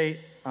sense with a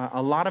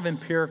lot of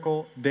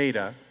empirical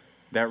data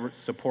that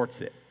supports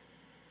it.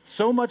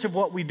 So much of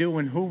what we do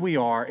and who we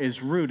are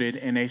is rooted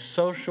in a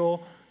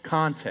social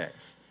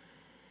context,"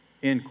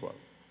 end quote.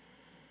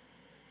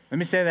 Let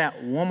me say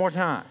that one more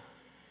time.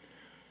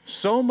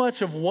 So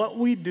much of what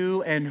we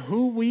do and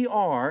who we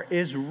are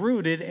is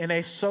rooted in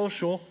a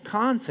social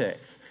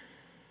context.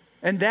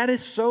 And that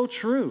is so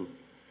true.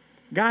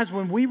 Guys,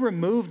 when we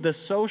remove the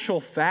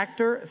social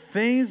factor,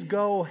 things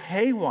go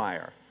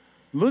haywire.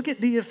 Look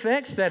at the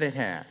effects that it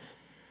has.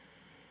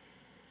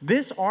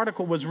 This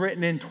article was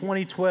written in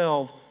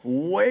 2012,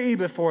 way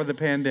before the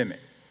pandemic.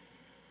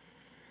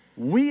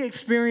 We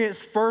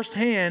experienced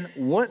firsthand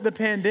what the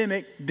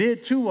pandemic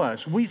did to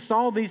us. We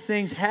saw these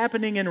things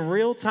happening in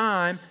real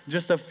time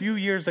just a few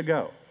years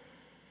ago.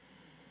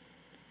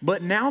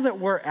 But now that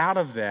we're out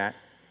of that,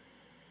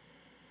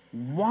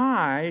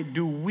 why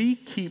do we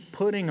keep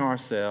putting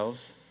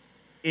ourselves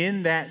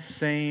in that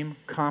same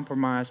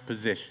compromised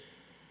position?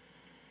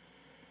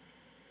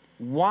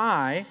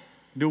 Why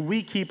do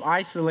we keep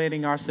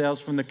isolating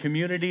ourselves from the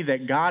community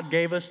that God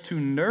gave us to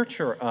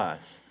nurture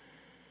us?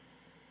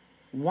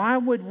 Why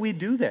would we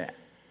do that?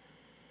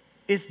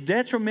 It's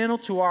detrimental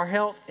to our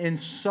health in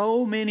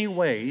so many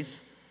ways.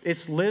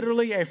 It's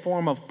literally a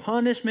form of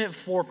punishment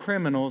for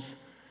criminals.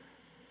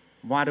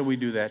 Why do we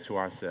do that to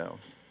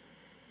ourselves?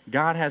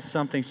 God has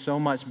something so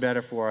much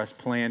better for us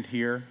planned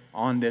here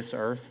on this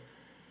earth.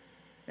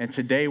 And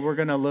today we're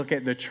going to look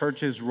at the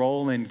church's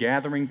role in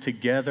gathering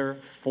together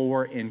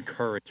for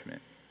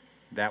encouragement.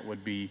 That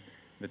would be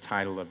the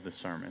title of the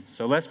sermon.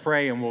 So let's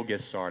pray and we'll get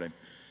started.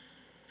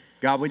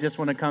 God, we just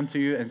want to come to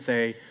you and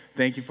say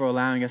thank you for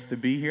allowing us to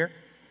be here.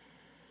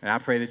 And I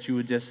pray that you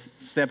would just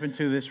step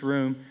into this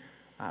room,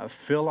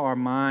 fill our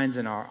minds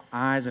and our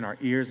eyes and our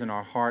ears and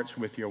our hearts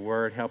with your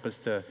word. Help us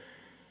to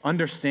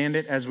understand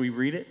it as we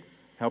read it.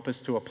 Help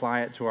us to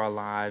apply it to our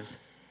lives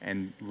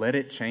and let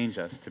it change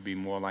us to be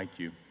more like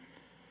you.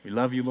 We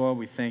love you, Lord.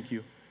 We thank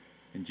you.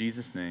 In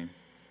Jesus' name,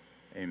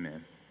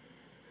 amen.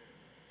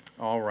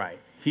 All right.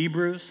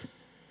 Hebrews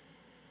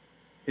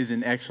is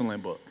an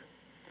excellent book.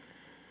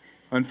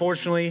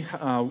 Unfortunately,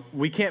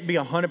 we can't be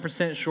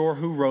 100% sure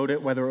who wrote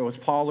it, whether it was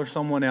Paul or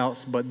someone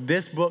else, but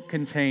this book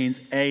contains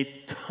a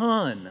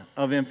ton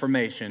of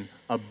information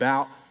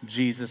about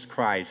Jesus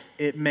Christ.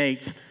 It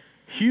makes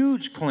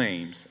huge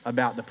claims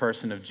about the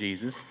person of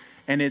Jesus,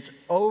 and its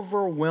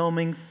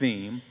overwhelming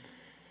theme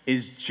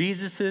is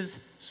Jesus'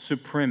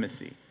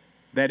 supremacy.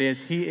 That is,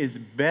 he is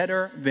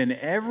better than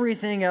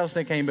everything else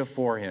that came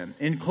before him,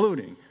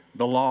 including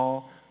the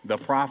law, the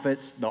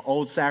prophets, the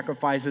old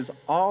sacrifices,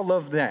 all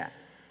of that.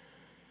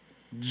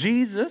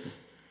 Jesus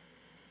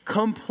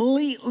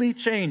completely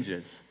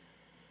changes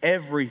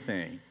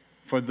everything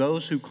for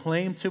those who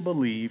claim to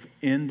believe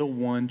in the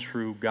one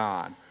true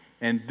God.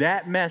 And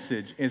that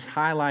message is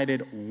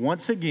highlighted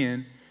once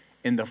again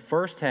in the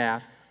first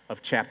half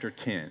of chapter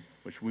 10,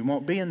 which we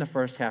won't be in the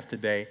first half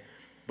today,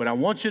 but I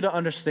want you to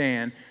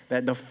understand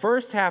that the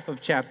first half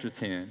of chapter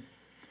 10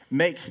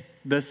 makes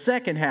the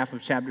second half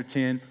of chapter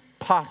 10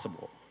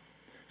 possible.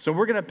 So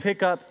we're going to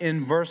pick up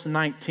in verse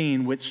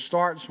 19, which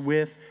starts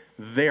with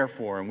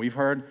therefore. And we've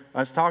heard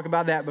us talk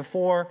about that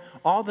before.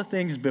 All the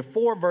things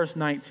before verse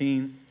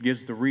 19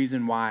 gives the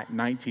reason why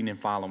 19 and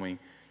following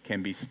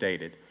can be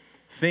stated.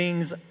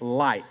 Things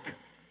like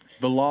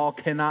the law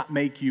cannot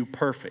make you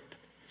perfect.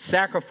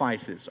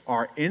 Sacrifices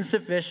are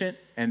insufficient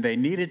and they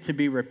needed to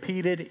be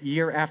repeated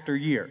year after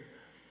year.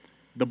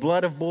 The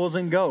blood of bulls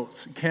and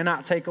goats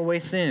cannot take away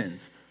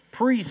sins.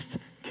 Priests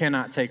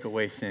cannot take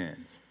away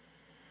sins.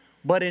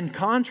 But in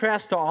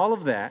contrast to all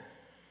of that,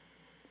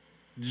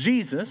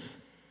 Jesus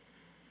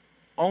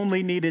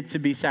only needed to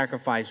be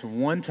sacrificed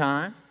one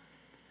time.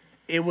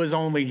 It was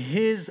only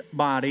his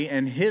body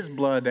and his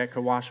blood that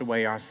could wash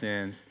away our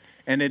sins.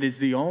 And it is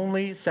the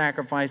only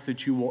sacrifice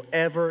that you will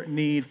ever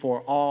need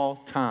for all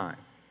time.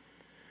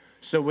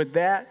 So with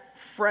that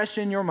fresh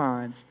in your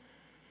minds,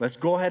 let's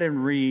go ahead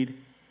and read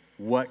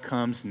what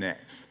comes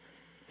next.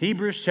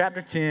 Hebrews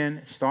chapter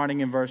 10, starting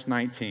in verse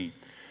 19.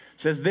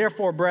 Says,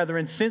 therefore,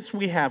 brethren, since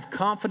we have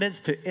confidence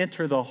to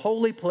enter the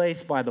holy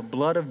place by the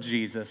blood of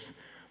Jesus,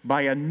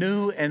 by a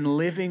new and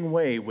living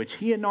way, which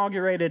he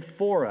inaugurated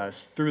for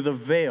us through the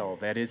veil,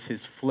 that is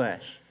his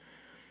flesh.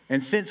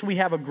 And since we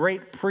have a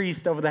great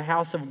priest over the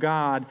house of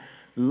God,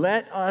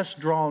 let us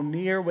draw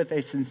near with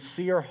a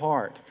sincere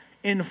heart,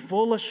 in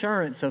full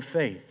assurance of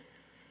faith,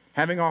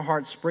 having our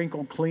hearts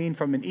sprinkled clean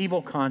from an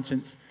evil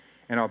conscience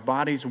and our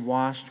bodies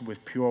washed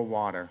with pure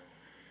water.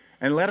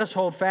 And let us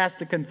hold fast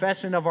the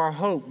confession of our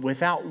hope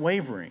without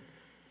wavering,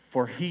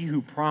 for he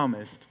who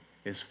promised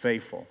is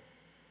faithful.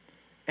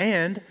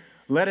 And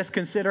let us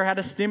consider how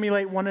to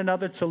stimulate one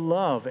another to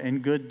love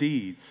and good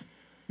deeds,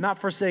 not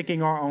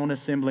forsaking our own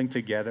assembling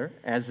together,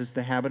 as is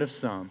the habit of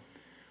some,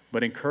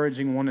 but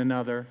encouraging one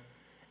another,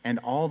 and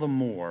all the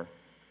more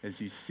as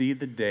you see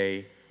the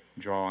day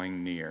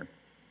drawing near.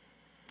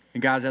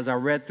 And guys, as I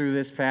read through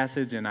this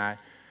passage and I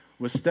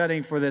was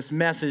studying for this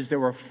message, there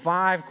were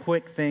 5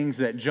 quick things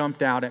that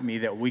jumped out at me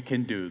that we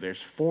can do.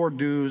 There's 4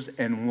 do's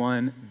and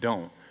 1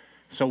 don't.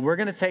 So we're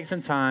going to take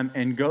some time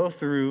and go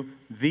through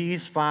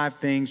these 5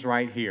 things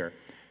right here.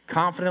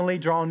 Confidently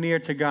draw near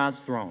to God's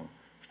throne.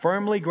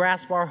 Firmly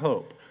grasp our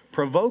hope.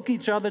 Provoke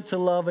each other to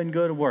love and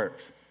good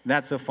works.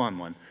 That's a fun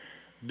one.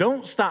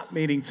 Don't stop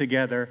meeting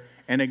together.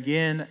 And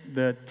again,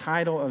 the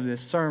title of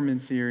this sermon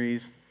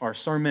series, or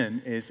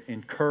sermon, is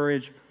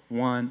Encourage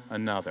One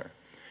Another.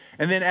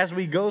 And then as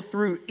we go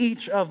through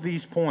each of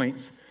these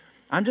points,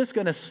 I'm just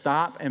going to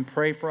stop and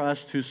pray for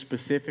us to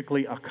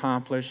specifically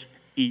accomplish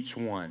each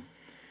one.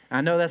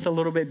 I know that's a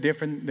little bit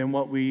different than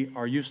what we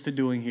are used to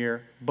doing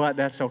here, but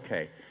that's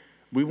okay.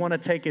 We want to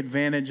take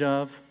advantage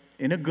of,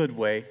 in a good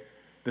way,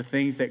 the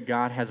things that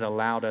God has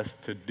allowed us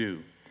to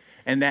do.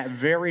 And that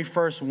very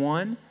first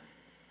one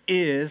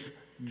is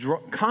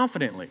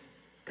confidently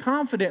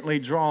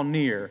draw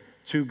near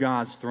to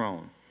God's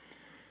throne.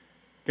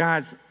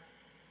 Guys,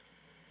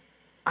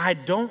 I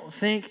don't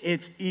think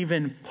it's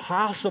even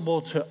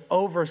possible to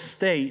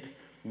overstate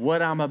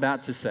what I'm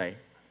about to say.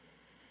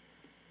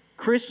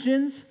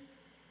 Christians,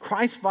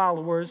 Christ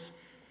followers,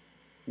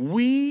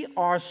 we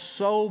are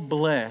so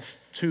blessed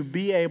to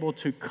be able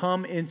to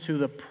come into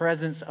the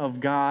presence of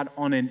God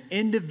on an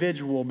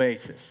individual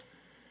basis.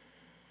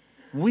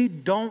 We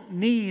don't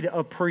need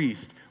a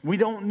priest. We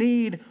don't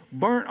need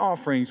burnt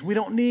offerings. We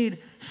don't need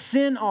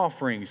sin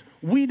offerings.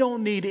 We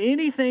don't need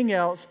anything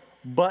else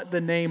but the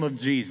name of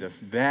Jesus.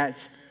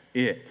 That's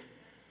it.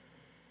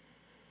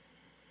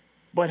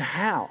 But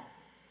how?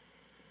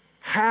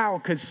 How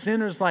could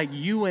sinners like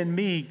you and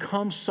me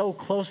come so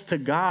close to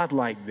God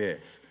like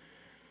this?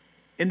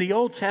 In the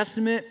Old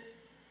Testament,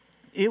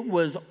 it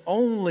was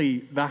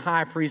only the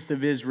high priest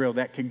of Israel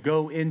that could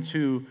go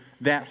into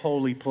that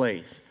holy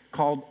place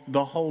called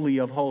the Holy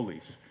of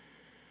Holies.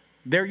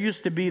 There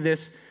used to be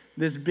this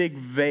big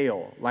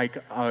veil, like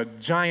a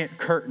giant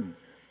curtain,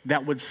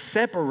 that would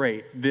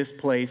separate this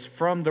place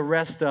from the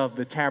rest of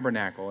the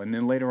tabernacle. And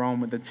then later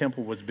on, when the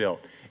temple was built,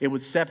 it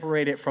would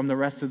separate it from the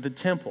rest of the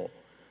temple.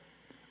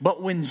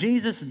 But when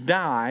Jesus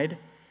died,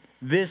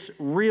 this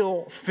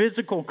real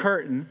physical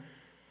curtain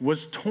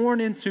was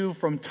torn into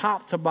from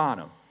top to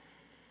bottom.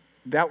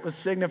 That was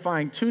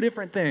signifying two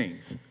different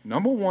things.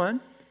 Number one,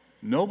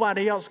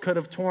 nobody else could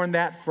have torn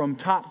that from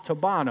top to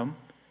bottom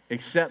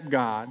except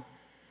God.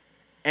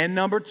 And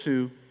number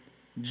two,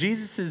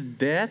 Jesus'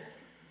 death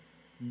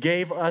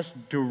gave us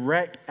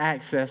direct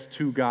access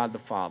to God the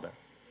Father.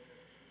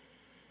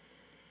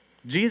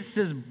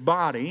 Jesus'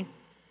 body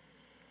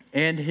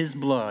and his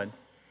blood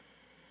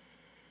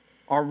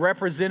are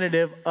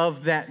representative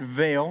of that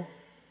veil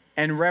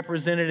and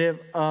representative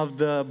of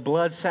the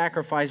blood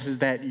sacrifices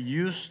that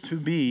used to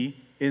be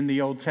in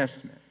the Old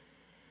Testament.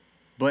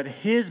 But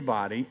his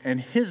body and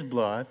his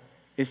blood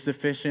is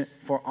sufficient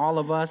for all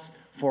of us,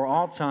 for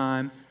all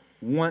time,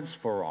 once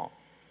for all.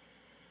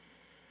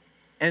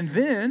 And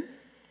then,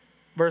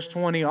 verse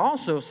 20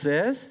 also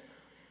says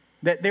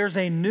that there's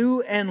a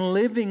new and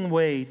living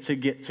way to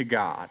get to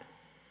God.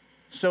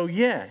 So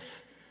yes,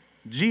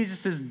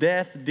 Jesus'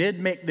 death did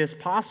make this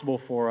possible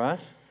for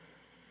us,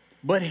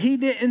 but he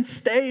didn't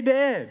stay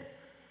dead.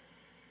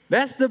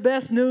 That's the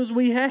best news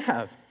we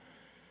have.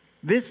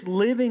 This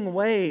living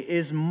way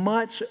is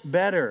much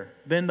better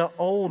than the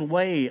old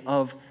way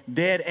of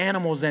dead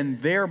animals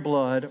and their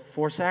blood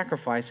for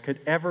sacrifice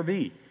could ever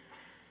be.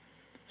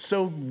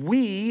 So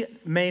we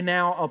may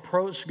now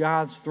approach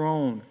God's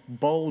throne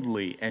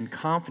boldly and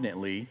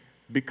confidently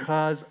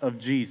because of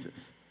Jesus.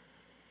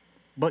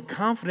 But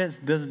confidence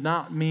does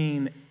not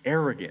mean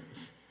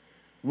arrogance.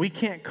 We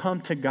can't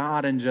come to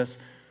God and just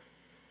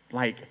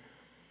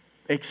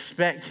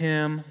expect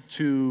him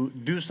to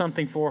do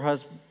something for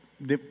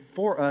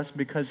us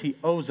because he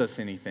owes us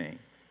anything.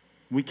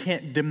 We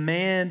can't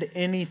demand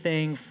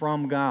anything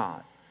from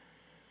God.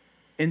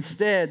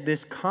 Instead,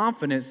 this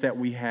confidence that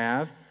we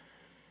have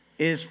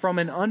is from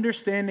an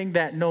understanding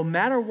that no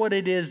matter what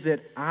it is that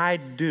I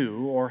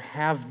do or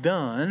have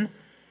done,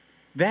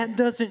 that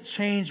doesn't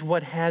change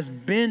what has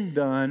been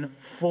done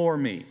for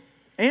me.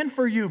 And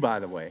for you, by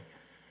the way.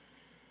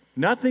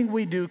 Nothing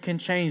we do can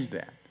change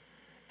that.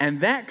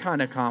 And that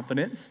kind of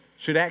confidence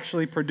should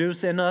actually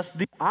produce in us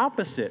the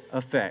opposite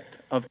effect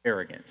of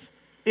arrogance.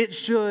 It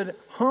should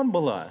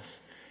humble us.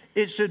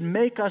 It should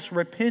make us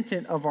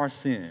repentant of our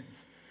sins.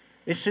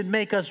 It should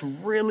make us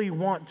really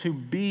want to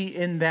be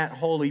in that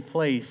holy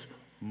place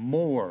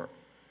more.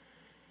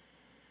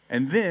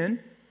 And then,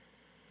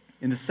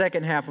 in the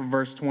second half of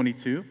verse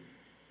 22,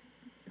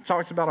 it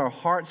talks about our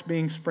hearts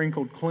being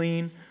sprinkled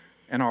clean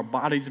and our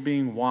bodies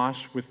being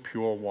washed with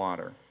pure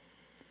water.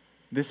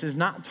 This is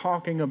not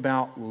talking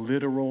about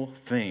literal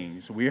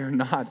things. We are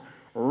not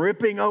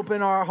ripping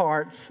open our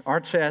hearts,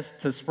 our chest,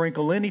 to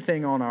sprinkle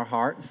anything on our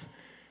hearts.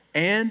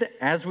 And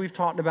as we've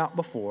talked about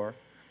before,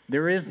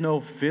 there is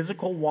no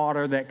physical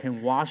water that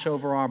can wash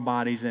over our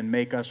bodies and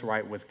make us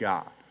right with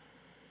God.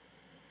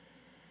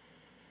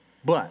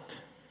 But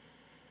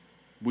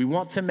we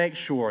want to make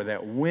sure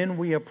that when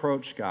we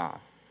approach God,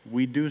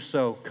 we do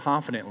so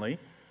confidently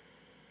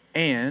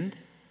and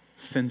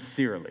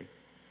sincerely,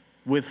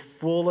 with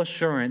full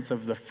assurance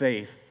of the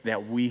faith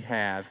that we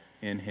have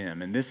in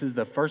him. And this is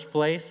the first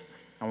place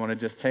I want to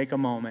just take a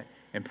moment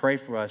and pray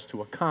for us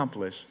to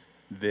accomplish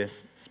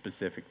this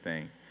specific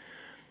thing.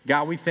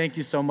 God, we thank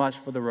you so much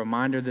for the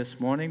reminder this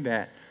morning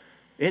that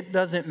it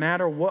doesn't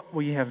matter what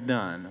we have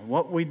done,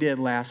 what we did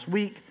last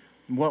week,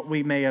 what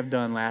we may have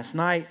done last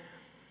night,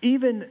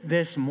 even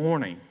this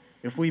morning,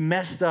 if we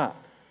messed up,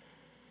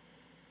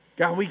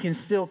 God, we can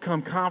still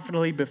come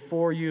confidently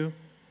before you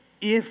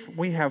if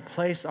we have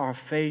placed our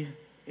faith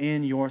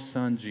in your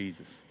Son,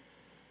 Jesus.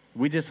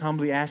 We just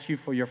humbly ask you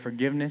for your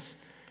forgiveness,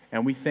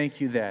 and we thank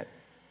you that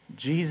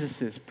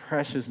Jesus'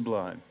 precious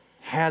blood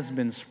has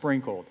been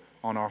sprinkled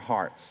on our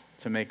hearts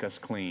to make us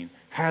clean,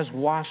 has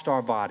washed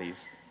our bodies.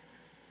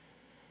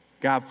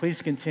 God,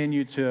 please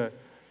continue to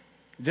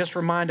just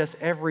remind us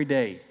every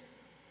day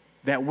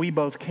that we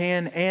both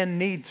can and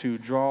need to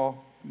draw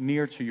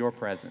near to your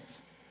presence.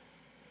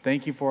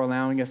 Thank you for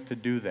allowing us to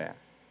do that.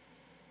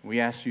 We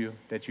ask you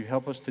that you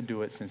help us to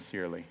do it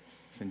sincerely.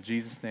 It's in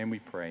Jesus' name we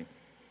pray.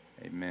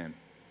 Amen.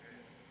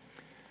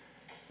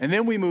 And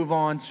then we move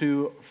on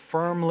to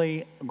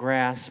firmly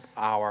grasp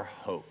our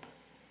hope.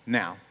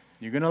 Now,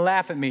 you're going to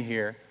laugh at me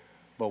here,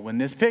 but when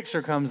this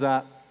picture comes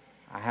up,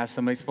 I have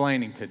some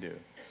explaining to do.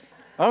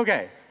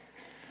 Okay,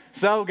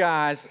 so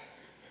guys,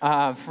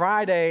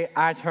 Friday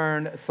I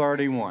turned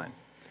 31.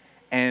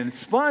 And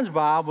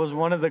SpongeBob was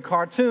one of the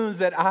cartoons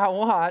that I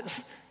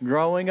watched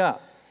growing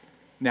up.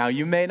 Now,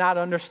 you may not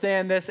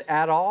understand this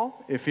at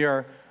all. If you're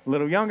a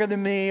little younger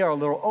than me or a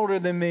little older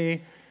than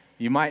me,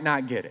 you might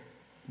not get it.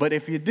 But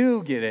if you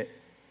do get it,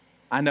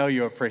 I know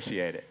you'll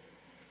appreciate it.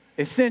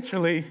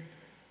 Essentially,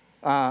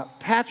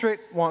 Patrick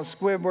wants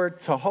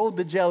Squidward to hold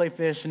the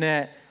jellyfish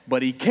net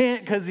but he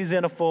can't because he's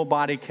in a full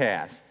body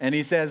cast. And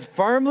he says,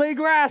 firmly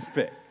grasp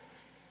it.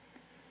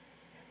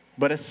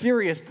 But a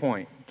serious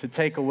point to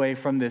take away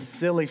from this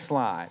silly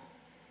slide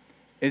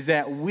is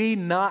that we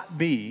not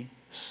be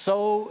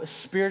so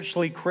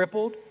spiritually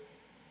crippled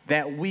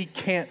that we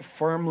can't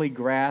firmly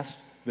grasp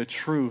the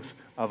truth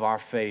of our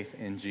faith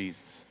in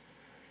Jesus.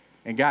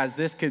 And guys,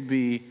 this could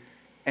be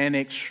an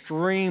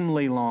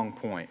extremely long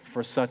point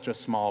for such a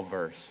small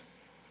verse.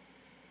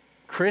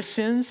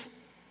 Christians,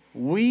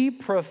 we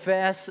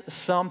profess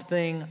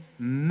something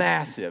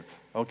massive,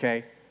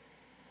 okay?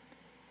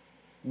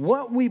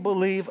 What we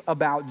believe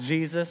about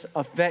Jesus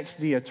affects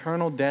the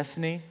eternal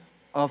destiny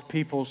of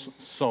people's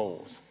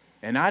souls.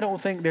 And I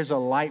don't think there's a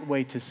light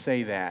way to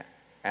say that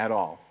at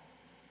all.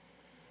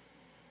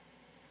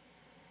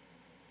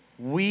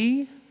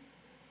 We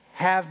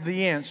have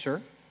the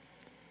answer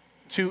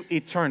to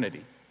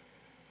eternity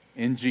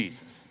in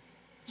Jesus.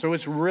 So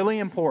it's really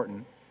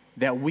important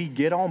that we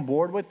get on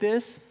board with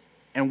this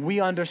and we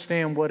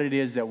understand what it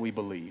is that we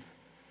believe.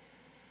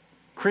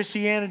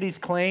 Christianity's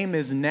claim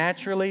is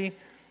naturally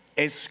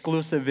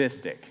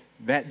exclusivistic.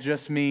 That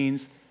just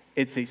means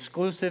it's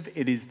exclusive.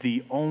 It is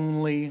the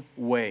only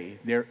way.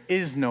 There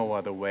is no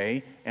other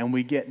way. And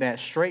we get that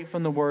straight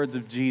from the words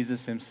of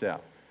Jesus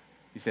himself.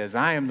 He says,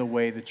 I am the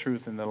way, the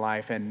truth, and the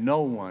life, and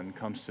no one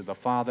comes to the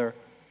Father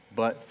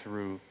but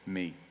through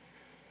me.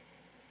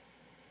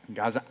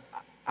 Guys,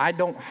 I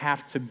don't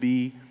have to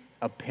be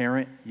a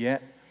parent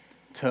yet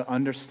to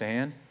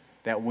understand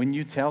that when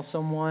you tell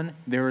someone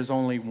there is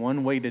only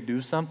one way to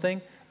do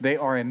something, they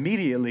are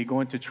immediately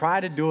going to try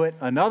to do it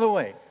another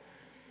way.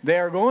 They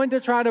are going to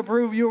try to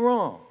prove you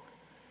wrong.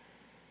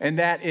 And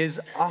that is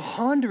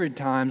 100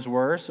 times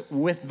worse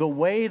with the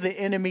way the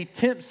enemy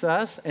tempts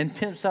us and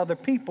tempts other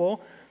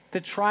people to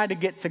try to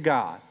get to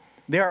God.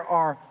 There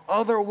are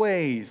other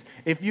ways.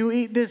 If you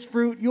eat this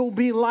fruit, you'll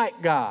be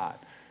like God.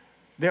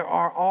 There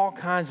are all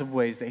kinds of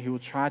ways that he will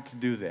try to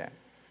do that.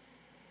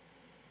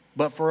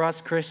 But for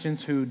us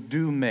Christians who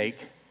do make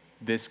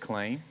this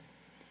claim,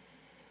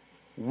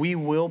 we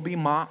will be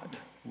mocked.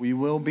 We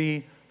will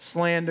be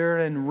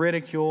slandered and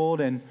ridiculed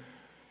and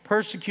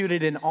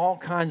persecuted in all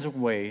kinds of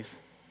ways.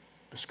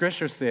 But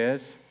Scripture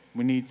says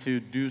we need to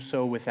do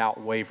so without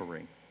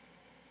wavering.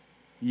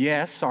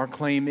 Yes, our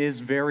claim is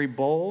very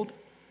bold,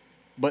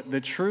 but the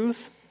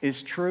truth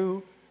is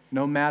true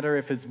no matter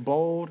if it's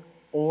bold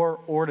or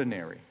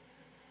ordinary.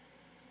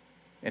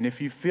 And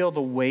if you feel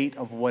the weight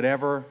of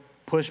whatever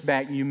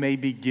pushback you may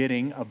be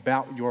getting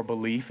about your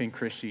belief in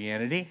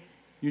Christianity,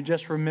 you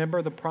just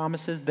remember the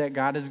promises that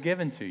God has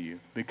given to you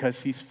because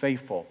he's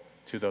faithful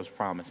to those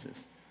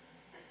promises.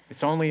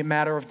 It's only a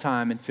matter of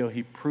time until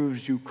he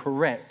proves you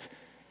correct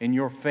in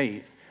your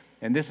faith.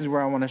 And this is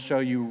where I want to show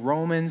you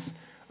Romans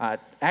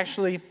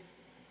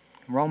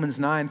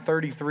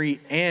 9:33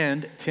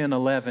 and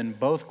 10:11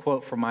 both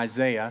quote from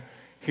Isaiah.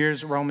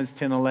 Here's Romans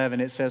 10:11.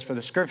 It says, for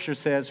the Scripture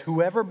says,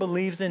 whoever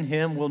believes in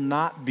him will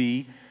not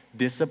be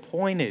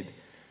disappointed.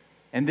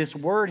 And this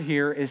word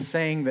here is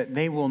saying that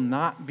they will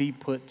not be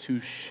put to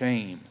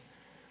shame.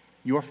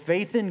 Your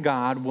faith in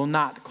God will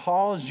not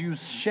cause you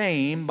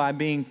shame by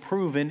being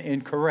proven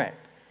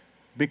incorrect,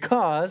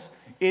 because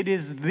it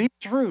is the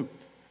truth.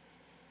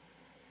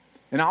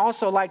 And I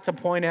also like to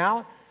point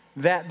out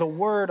that the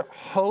word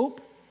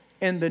hope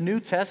in the New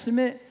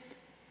Testament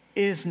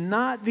is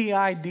not the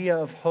idea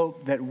of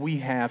hope that we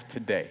have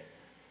today.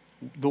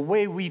 The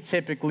way we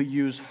typically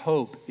use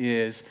hope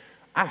is,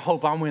 I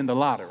hope I win the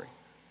lottery.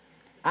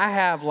 I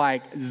have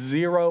like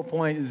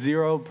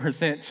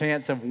 0.0%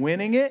 chance of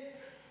winning it,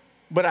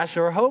 but I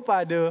sure hope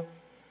I do.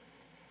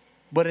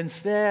 But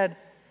instead,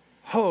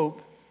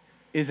 hope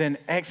is an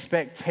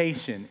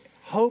expectation.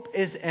 Hope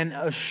is an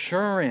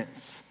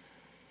assurance.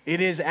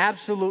 It is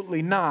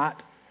absolutely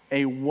not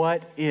a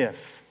what if.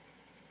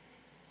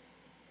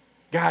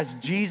 Guys,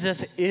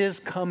 Jesus is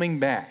coming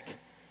back,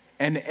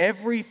 and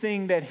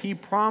everything that he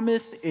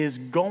promised is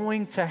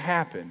going to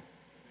happen.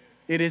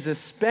 It is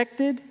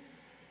expected,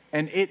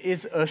 and it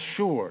is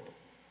assured.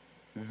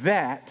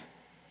 That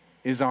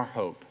is our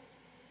hope.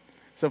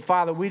 So,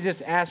 Father, we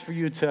just ask for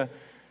you to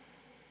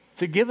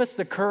give us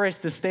the courage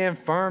to stand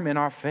firm in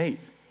our faith,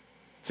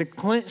 to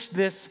clench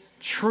this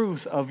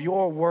truth of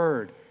your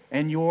word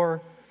and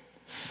your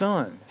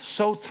Son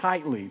so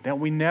tightly that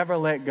we never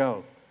let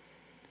go.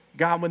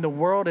 God, when the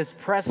world is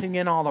pressing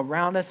in all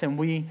around us and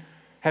we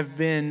have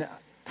been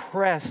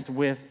pressed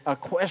with a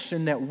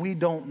question that we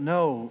don't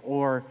know,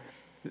 or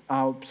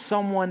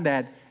someone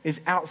that is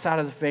outside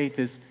of the faith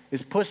is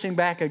pushing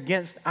back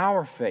against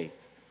our faith,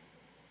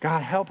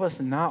 God, help us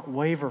not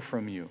waver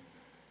from you.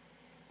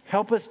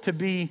 Help us to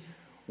be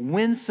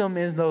winsome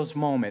in those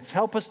moments.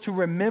 Help us to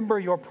remember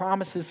your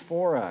promises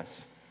for us.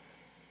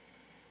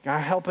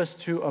 God, help us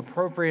to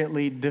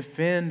appropriately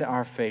defend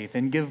our faith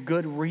and give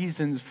good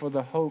reasons for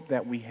the hope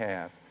that we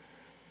have.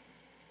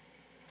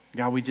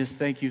 God, we just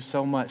thank you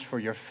so much for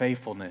your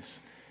faithfulness,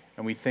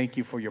 and we thank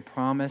you for your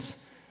promise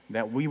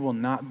that we will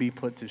not be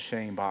put to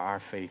shame by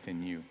our faith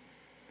in you.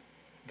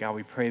 God,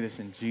 we pray this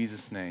in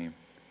Jesus' name.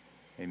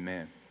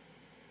 Amen.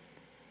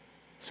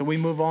 So we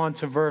move on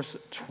to verse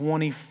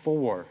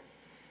 24.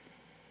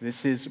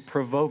 This is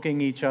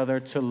provoking each other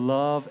to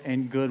love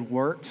and good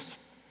works.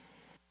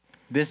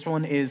 This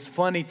one is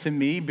funny to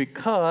me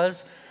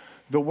because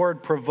the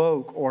word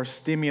provoke or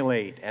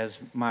stimulate, as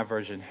my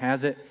version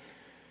has it,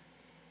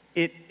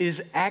 it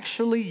is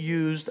actually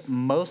used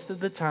most of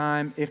the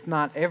time, if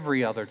not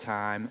every other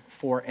time,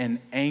 for an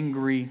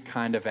angry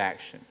kind of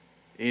action.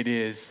 It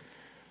is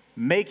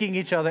making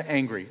each other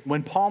angry.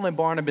 When Paul and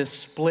Barnabas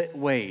split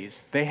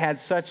ways, they had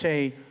such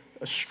a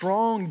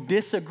strong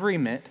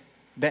disagreement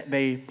that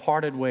they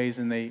parted ways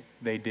and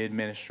they did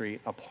ministry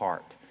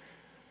apart.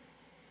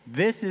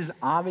 This is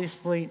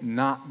obviously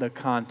not the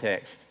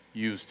context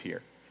used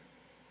here.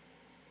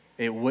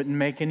 It wouldn't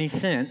make any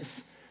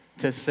sense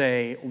to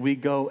say we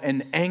go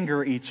and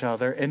anger each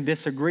other and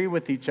disagree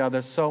with each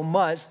other so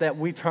much that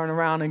we turn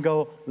around and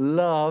go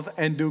love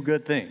and do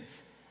good things.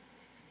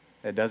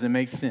 That doesn't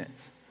make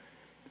sense.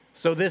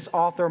 So this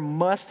author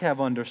must have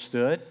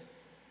understood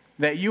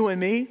that you and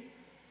me,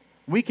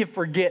 we can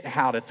forget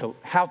how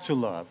to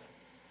love.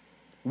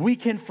 We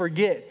can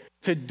forget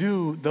to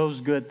do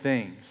those good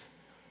things.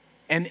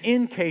 And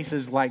in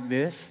cases like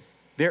this,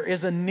 there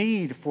is a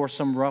need for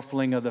some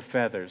ruffling of the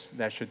feathers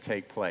that should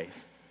take place.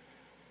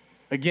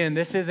 Again,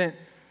 this isn't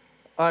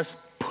us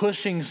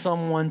pushing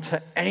someone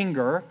to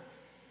anger,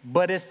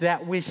 but it's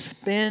that we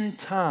spend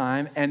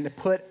time and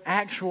put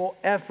actual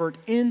effort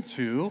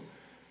into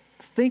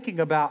thinking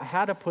about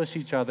how to push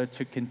each other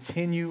to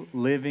continue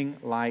living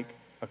like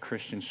a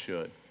Christian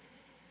should.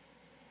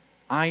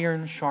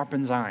 Iron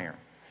sharpens iron.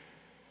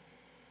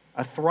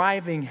 A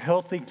thriving,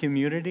 healthy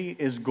community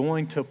is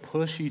going to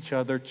push each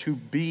other to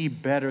be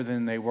better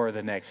than they were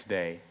the next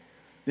day.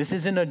 This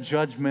isn't a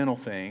judgmental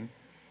thing.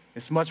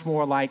 It's much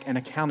more like an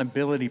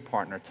accountability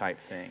partner type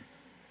thing.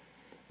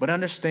 But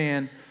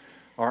understand,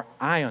 or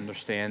I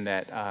understand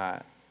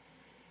that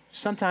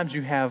sometimes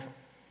you have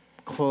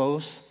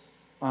close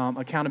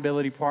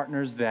accountability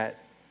partners that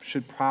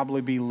should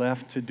probably be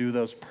left to do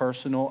those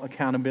personal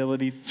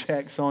accountability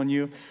checks on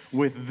you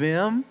with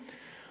them.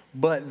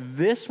 But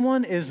this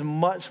one is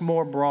much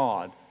more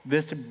broad.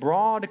 This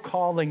broad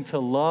calling to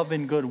love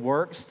and good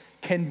works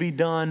can be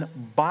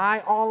done by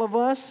all of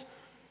us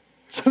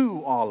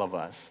to all of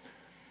us.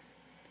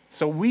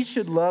 So we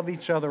should love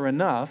each other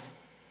enough.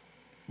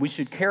 We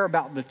should care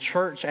about the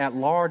church at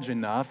large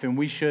enough, and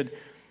we should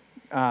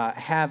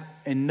have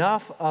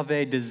enough of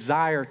a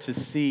desire to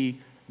see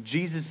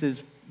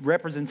Jesus'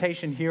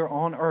 representation here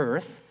on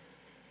earth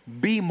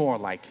be more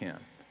like him,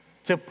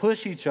 to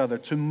push each other,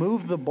 to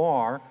move the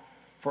bar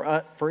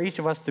for each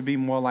of us to be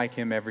more like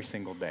him every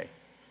single day.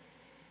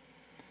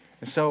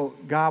 And so,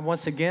 God,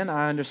 once again,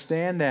 I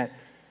understand that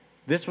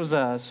this was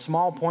a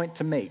small point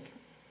to make,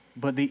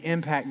 but the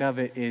impact of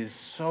it is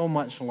so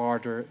much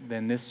larger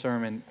than this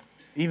sermon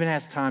even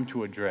has time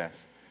to address.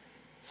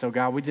 So,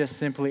 God, we just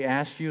simply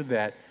ask you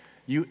that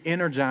you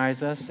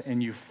energize us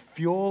and you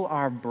fuel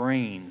our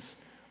brains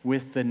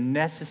with the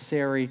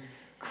necessary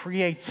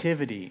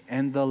creativity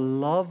and the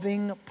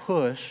loving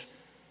push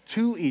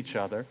to each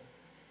other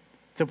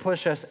to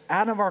push us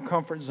out of our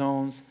comfort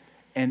zones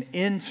and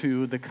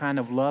into the kind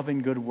of love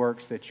and good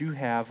works that you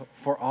have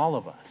for all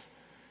of us.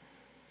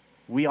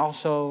 We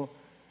also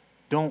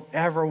don't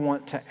ever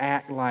want to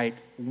act like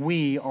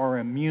we are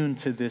immune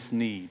to this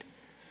need.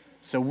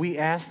 So we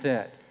ask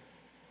that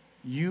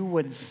you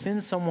would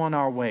send someone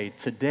our way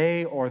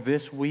today or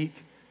this week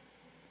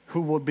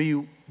who will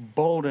be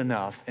bold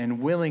enough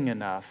and willing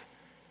enough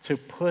to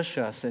push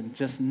us and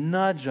just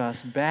nudge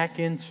us back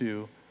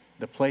into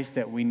the place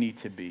that we need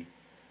to be.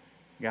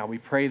 God, we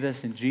pray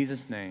this in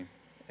Jesus' name.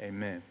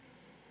 Amen.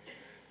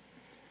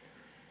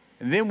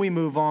 And then we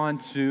move on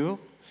to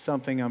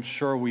something I'm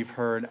sure we've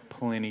heard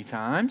plenty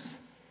times.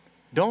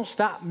 Don't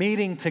stop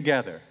meeting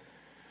together.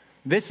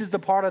 This is the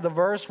part of the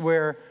verse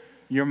where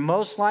you're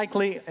most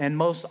likely and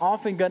most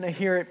often going to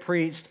hear it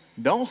preached,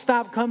 don't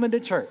stop coming to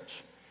church.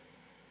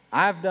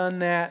 I've done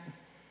that.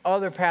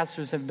 Other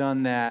pastors have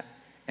done that.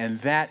 And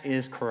that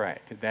is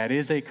correct. That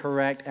is a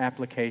correct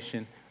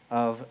application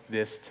of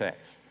this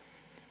text.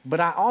 But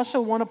I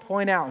also want to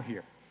point out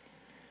here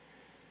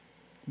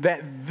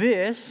that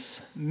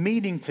this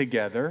meeting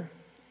together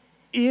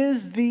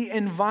is the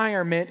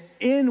environment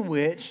in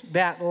which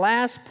that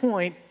last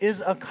point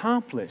is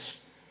accomplished.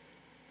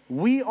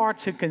 We are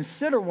to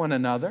consider one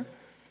another,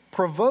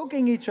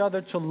 provoking each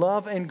other to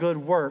love and good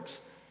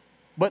works,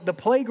 but the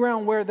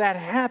playground where that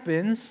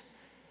happens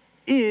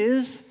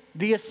is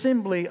the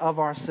assembly of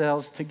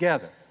ourselves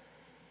together.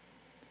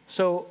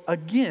 So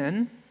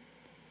again,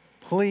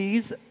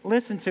 please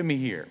listen to me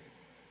here.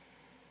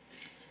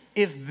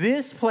 If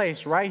this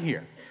place right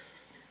here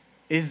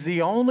is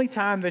the only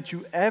time that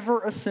you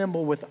ever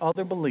assemble with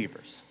other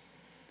believers,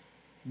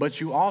 but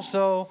you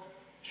also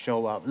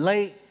show up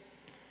late,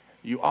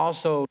 you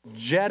also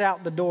jet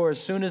out the door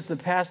as soon as the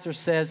pastor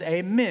says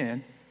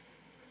amen,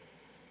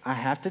 I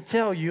have to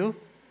tell you,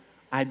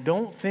 I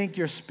don't think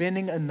you're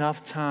spending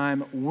enough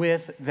time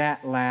with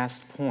that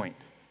last point.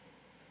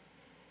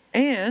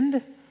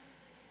 And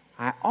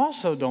I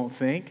also don't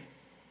think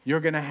you're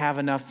going to have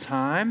enough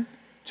time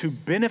to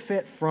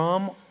benefit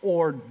from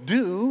or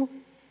do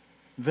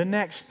the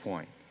next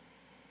point.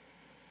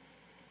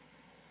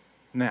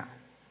 Now,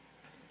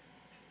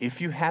 if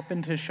you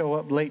happen to show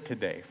up late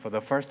today for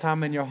the first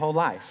time in your whole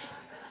life,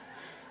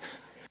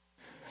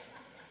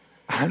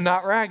 I'm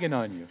not ragging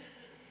on you.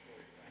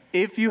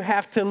 If you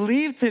have to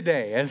leave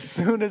today as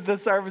soon as the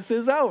service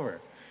is over,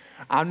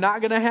 I'm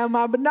not going to have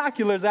my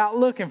binoculars out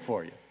looking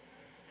for you.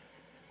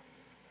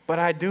 But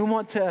I do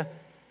want to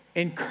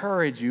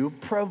encourage you,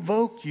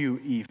 provoke you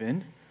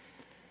even,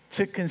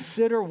 to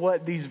consider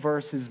what these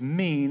verses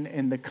mean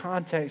in the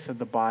context of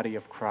the body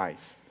of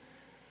Christ.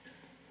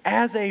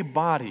 As a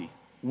body,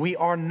 we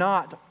are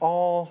not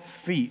all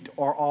feet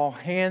or all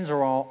hands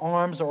or all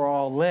arms or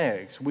all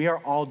legs. We are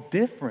all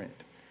different.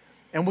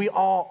 And we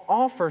all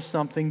offer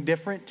something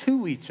different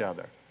to each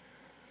other.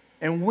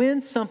 And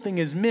when something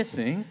is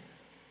missing,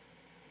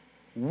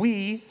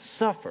 we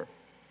suffer.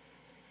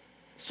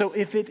 So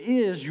if it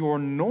is your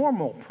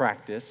normal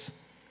practice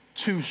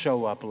to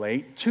show up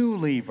late, to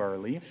leave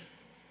early,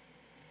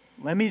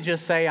 let me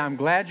just say I'm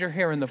glad you're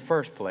here in the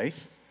first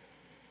place.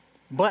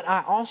 But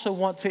I also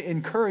want to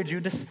encourage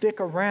you to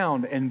stick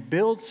around and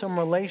build some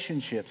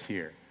relationships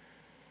here.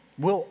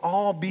 We'll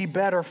all be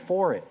better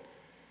for it.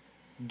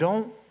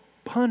 Don't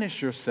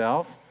punish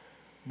yourself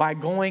by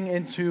going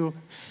into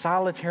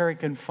solitary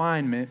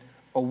confinement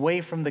away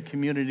from the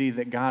community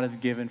that God has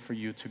given for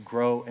you to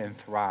grow and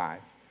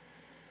thrive.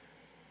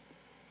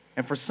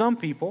 And for some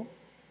people,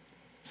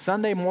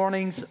 Sunday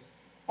mornings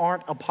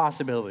aren't a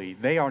possibility.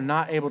 They are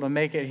not able to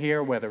make it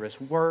here, whether it's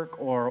work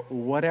or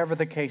whatever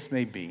the case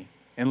may be.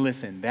 And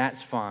listen,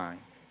 that's fine.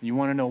 You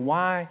want to know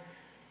why?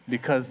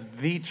 Because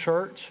the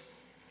church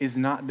is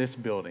not this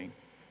building.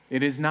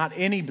 It is not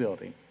any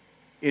building.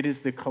 It is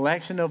the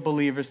collection of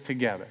believers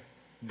together.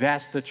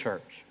 That's the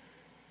church.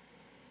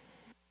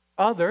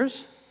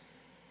 Others,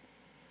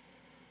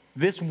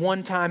 this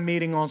one-time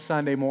meeting on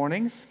Sunday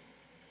mornings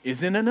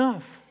isn't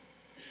enough.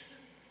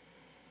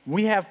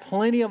 We have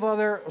plenty of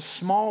other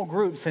small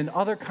groups and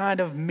other kind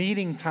of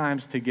meeting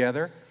times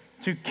together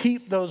to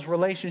keep those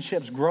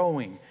relationships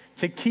growing,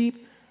 to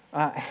keep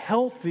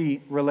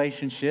healthy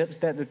relationships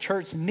that the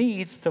church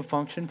needs to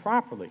function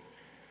properly.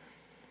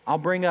 I'll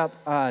bring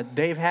up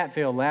Dave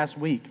Hatfield last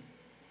week.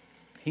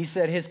 He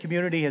said his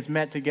community has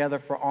met together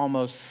for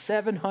almost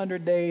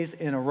 700 days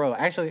in a row.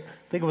 Actually, I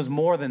think it was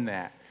more than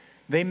that.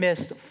 They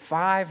missed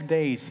 5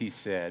 days, he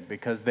said,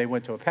 because they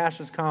went to a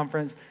pastor's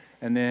conference,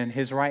 and then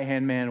his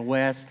right-hand man,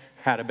 Wes,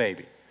 had a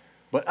baby.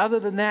 But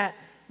other than that,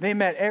 they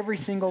met every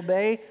single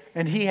day,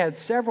 and he had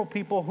several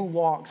people who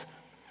walked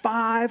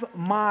 5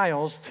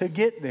 miles to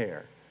get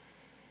there.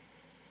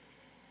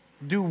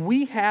 Do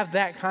we have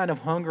that kind of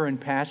hunger and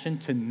passion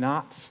to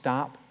not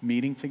stop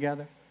meeting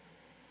together?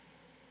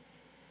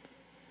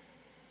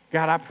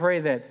 God, I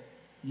pray that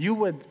you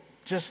would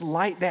just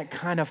light that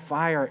kind of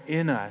fire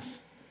in us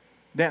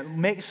that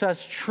makes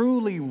us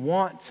truly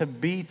want to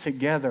be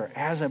together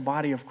as a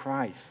body of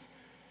Christ.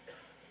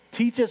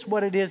 Teach us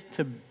what it is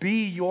to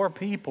be your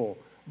people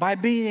by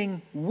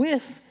being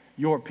with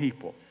your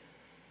people.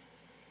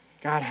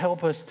 God,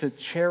 help us to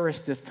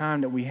cherish this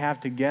time that we have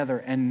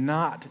together and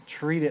not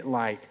treat it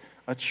like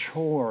a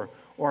chore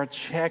or a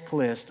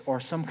checklist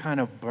or some kind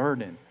of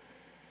burden.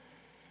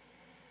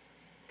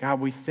 God,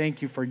 we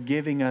thank you for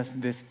giving us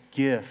this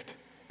gift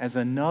as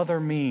another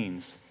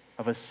means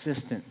of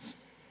assistance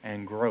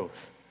and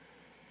growth.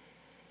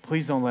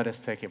 Please don't let us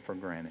take it for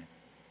granted.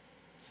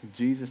 It's in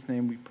Jesus'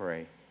 name we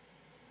pray.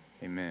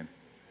 Amen.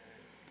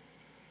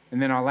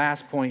 And then our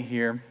last point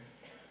here,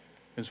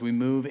 as we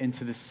move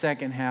into the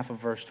second half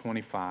of verse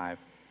 25,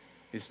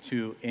 is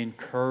to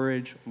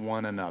encourage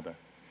one another.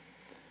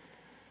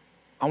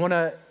 I want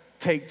to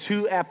take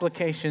 2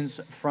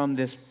 applications from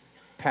this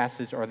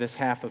passage, or this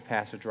half of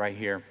passage right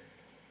here.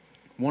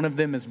 One of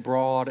them is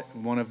broad,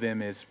 and one of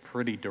them is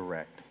pretty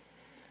direct.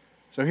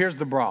 So here's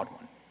the broad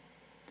one.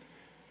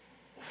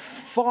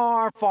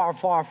 Far, far,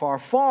 far, far,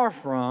 far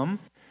from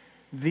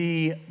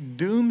the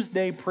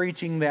doomsday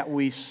preaching that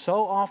we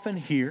so often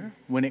hear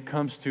when it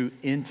comes to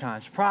end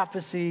times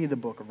prophecy, the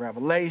book of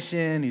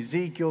Revelation,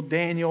 Ezekiel,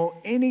 Daniel,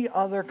 any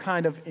other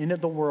kind of end of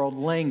the world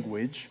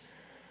language,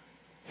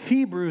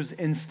 Hebrews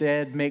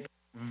instead makes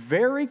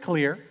very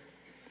clear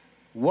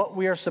what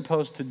we are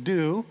supposed to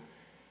do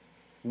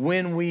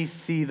when we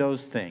see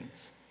those things.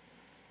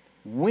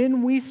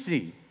 When we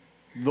see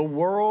the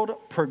world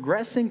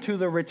progressing to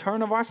the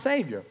return of our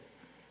Savior,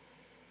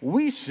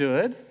 we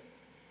should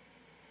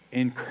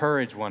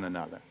encourage one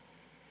another.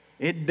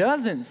 It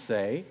doesn't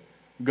say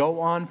go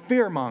on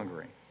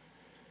fear-mongering.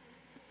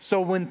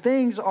 So when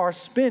things are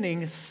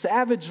spinning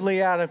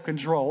savagely out of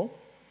control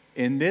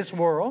in this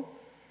world,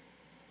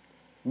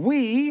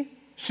 we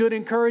should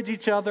encourage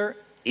each other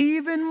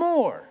even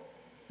more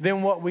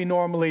than what we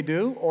normally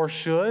do or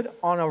should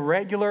on a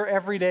regular,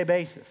 everyday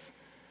basis.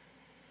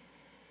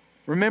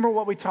 Remember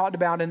what we talked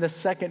about in the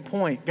second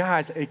point.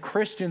 Guys, a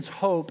Christian's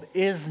hope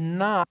is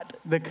not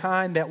the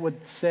kind that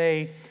would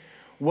say,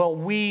 well,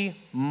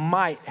 we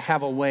might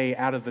have a way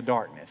out of the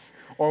darkness,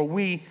 or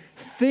we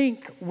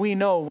think we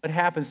know what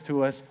happens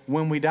to us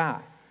when we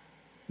die.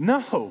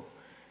 No.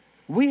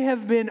 We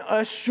have been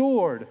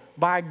assured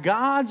by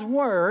God's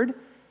word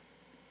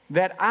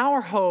that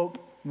our hope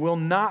will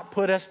not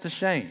put us to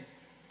shame.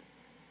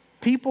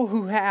 People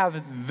who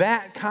have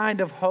that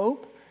kind of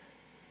hope,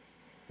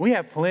 we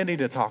have plenty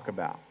to talk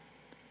about.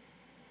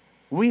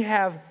 We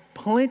have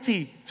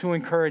plenty to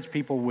encourage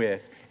people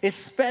with,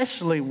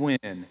 especially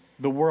when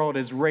the world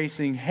is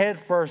racing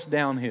headfirst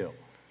downhill.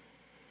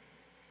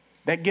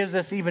 That gives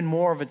us even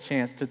more of a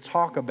chance to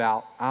talk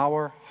about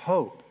our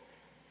hope.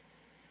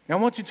 Now, I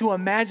want you to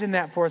imagine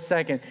that for a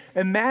second.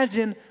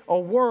 Imagine a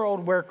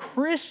world where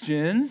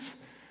Christians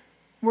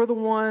were the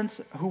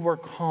ones who were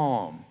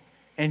calm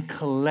and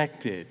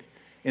collected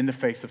in the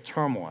face of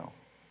turmoil,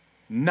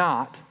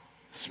 not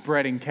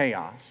spreading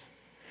chaos.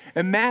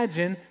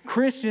 Imagine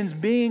Christians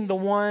being the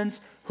ones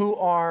who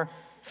are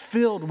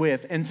filled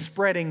with and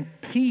spreading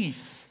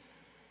peace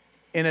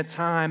in a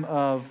time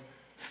of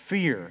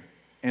fear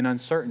and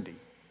uncertainty.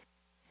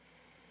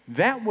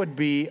 That would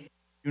be a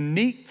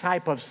unique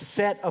type of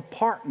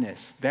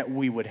set-apartness that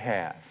we would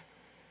have.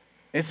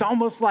 It's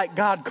almost like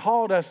God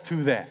called us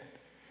to that.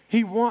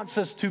 He wants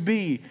us to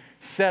be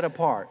set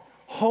apart.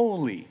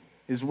 Holy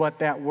is what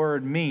that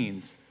word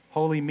means.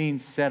 Holy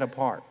means set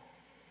apart.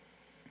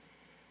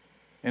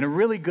 And a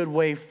really good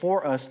way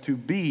for us to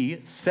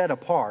be set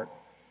apart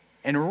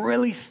and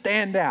really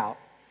stand out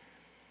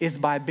is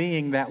by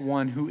being that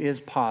one who is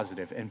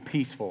positive and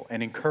peaceful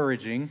and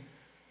encouraging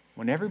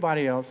when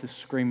everybody else is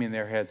screaming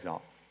their heads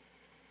off.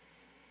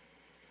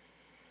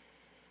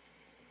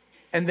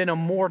 And then a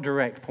more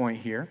direct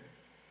point here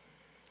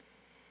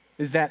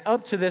is that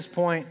up to this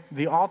point,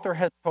 the author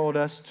has told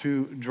us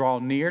to draw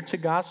near to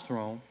God's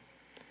throne,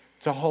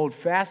 to hold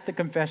fast the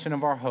confession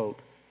of our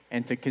hope,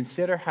 and to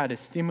consider how to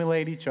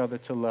stimulate each other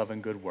to love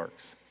and good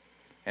works.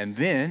 And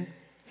then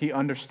he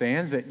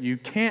understands that you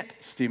can't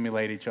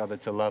stimulate each other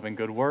to love and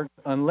good works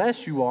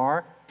unless you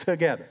are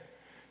together.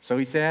 So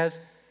he says,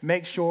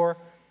 make sure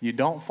you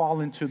don't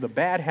fall into the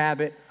bad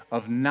habit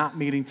of not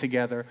meeting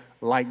together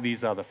like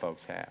these other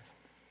folks have.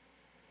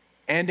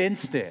 And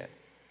instead,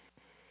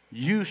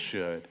 you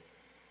should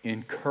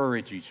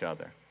encourage each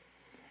other.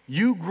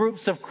 You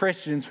groups of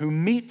Christians who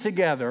meet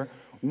together,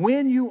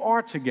 when you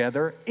are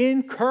together,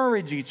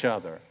 encourage each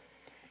other.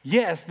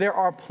 Yes, there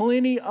are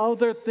plenty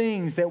other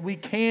things that we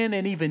can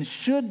and even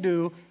should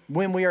do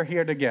when we are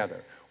here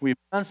together. We've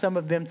done some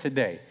of them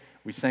today.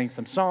 We sang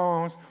some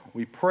songs,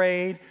 we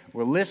prayed,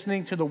 we're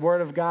listening to the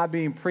Word of God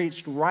being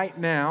preached right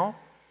now.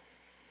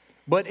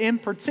 But in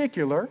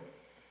particular,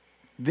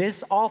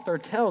 this author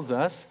tells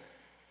us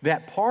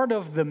that part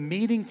of the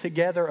meeting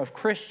together of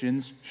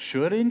Christians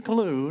should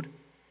include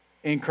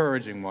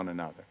encouraging one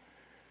another.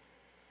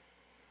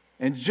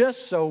 And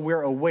just so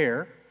we're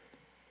aware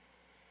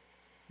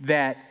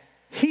that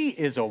he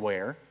is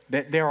aware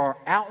that there are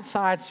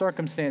outside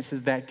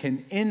circumstances that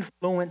can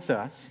influence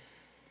us,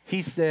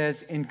 he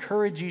says,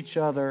 encourage each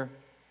other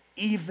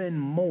even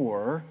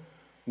more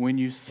when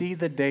you see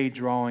the day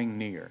drawing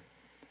near.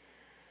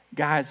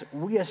 Guys,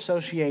 we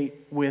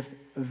associate with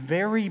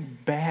very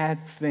bad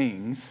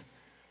things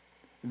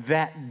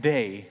that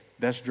day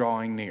that's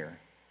drawing near.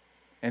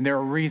 And there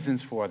are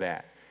reasons for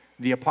that.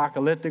 The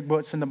apocalyptic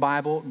books in the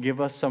Bible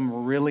give us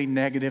some really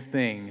negative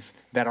things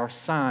that are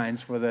signs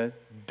for the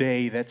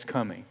day that's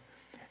coming.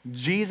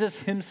 Jesus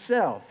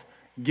himself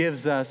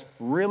gives us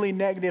really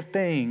negative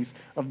things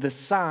of the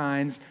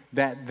signs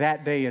that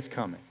that day is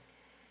coming.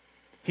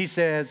 He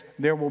says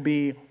there will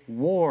be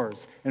wars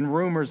and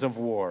rumors of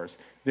wars.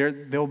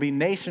 There will be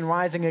nation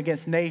rising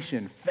against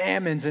nation,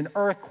 famines and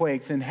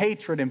earthquakes and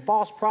hatred and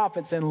false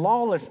prophets and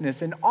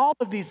lawlessness, and all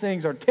of these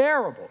things are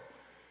terrible.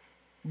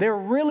 They're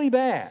really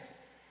bad.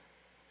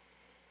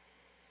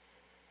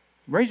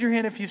 Raise your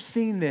hand if you've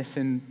seen this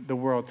in the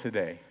world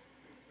today.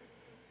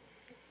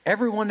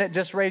 Everyone that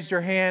just raised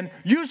your hand,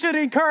 you should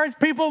encourage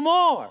people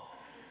more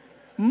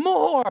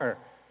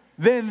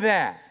than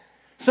that.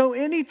 So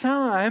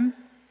anytime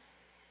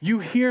you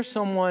hear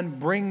someone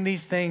bring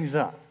these things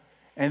up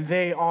and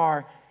they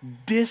are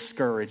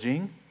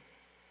discouraging,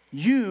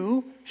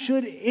 you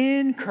should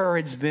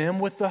encourage them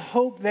with the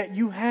hope that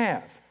you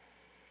have.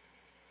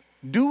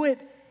 Do it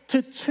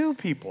to two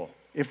people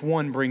if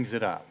one brings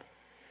it up.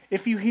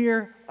 If you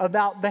hear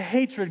about the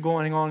hatred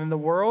going on in the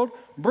world,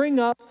 bring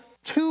up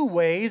two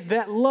ways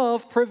that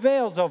love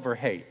prevails over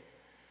hate.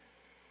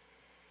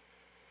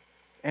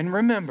 And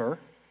remember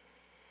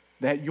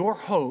that your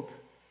hope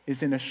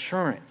is an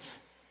assurance.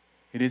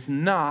 It is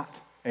not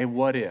a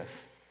what if.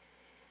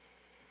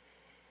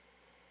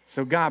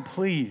 So God,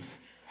 please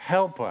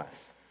help us.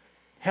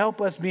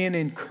 Help us be an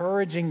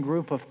encouraging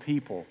group of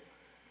people.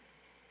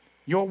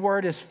 Your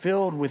word is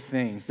filled with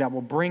things that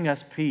will bring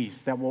us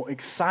peace, that will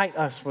excite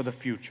us for the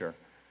future.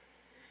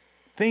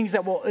 Things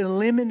that will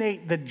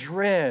eliminate the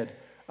dread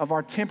of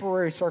our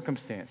temporary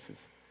circumstances.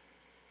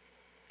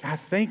 God,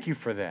 thank you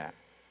for that.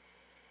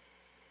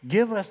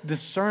 Give us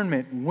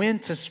discernment when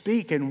to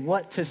speak and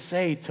what to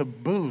say to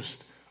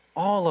boost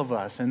all of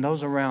us and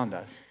those around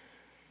us.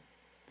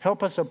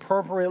 Help us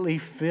appropriately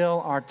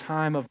fill our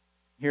time of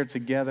here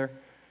together.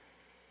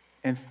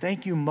 And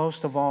thank you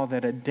most of all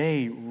that a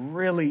day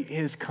really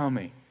is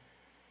coming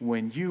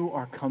when you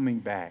are coming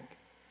back.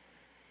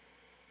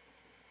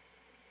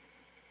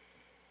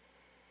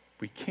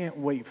 We can't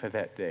wait for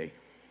that day.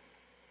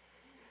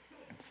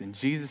 It's in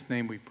Jesus'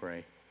 name we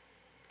pray.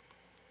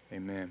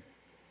 Amen.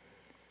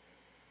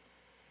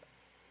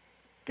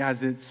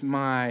 Guys, it's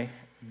my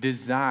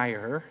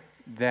desire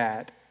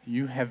that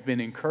you have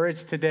been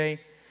encouraged today,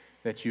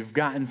 that you've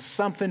gotten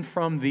something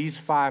from these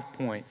 5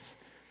 points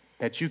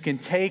that you can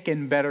take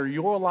and better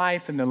your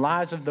life and the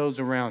lives of those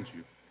around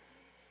you.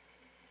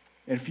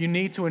 And if you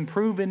need to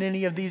improve in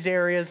any of these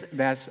areas,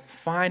 that's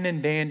fine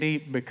and dandy,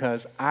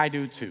 because I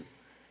do too.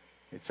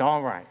 It's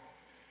all right.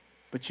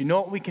 But you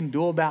know what we can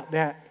do about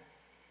that?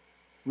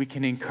 We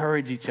can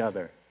encourage each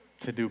other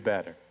to do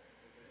better.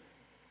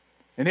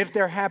 And if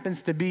there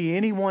happens to be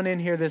anyone in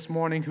here this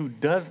morning who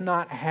does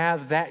not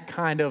have that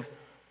kind of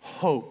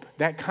hope,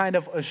 that kind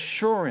of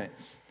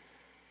assurance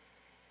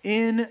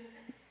in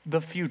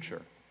the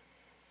future,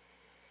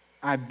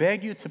 I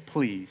beg you to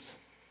please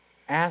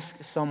ask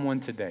someone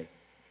today.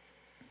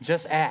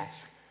 Just ask.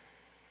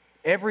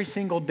 Every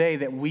single day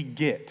that we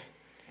get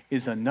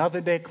is another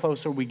day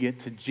closer we get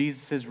to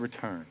Jesus'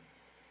 return.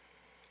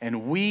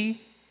 And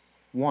we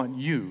want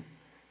you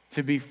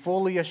to be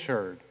fully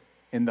assured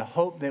in the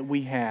hope that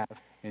we have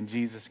in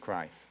Jesus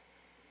Christ.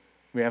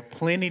 We have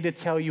plenty to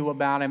tell you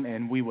about him,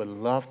 and we would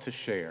love to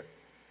share.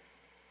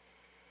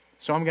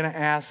 So I'm going to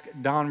ask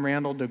Don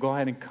Randall to go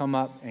ahead and come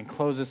up and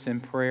close us in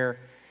prayer.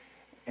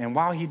 And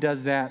while he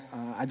does that,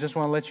 I just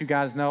want to let you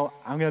guys know,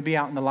 I'm going to be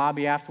out in the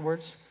lobby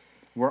afterwards.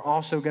 We're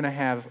also going to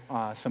have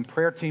some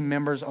prayer team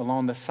members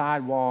along the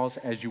side walls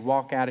as you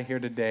walk out of here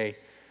today.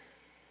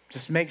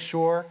 Just make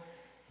sure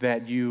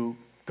that you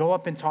go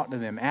up and talk to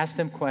them, ask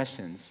them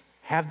questions,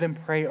 have them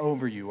pray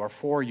over you or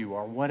for you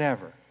or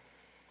whatever.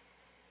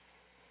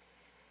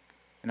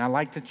 And I'd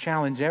like to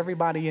challenge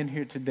everybody in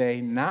here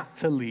today not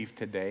to leave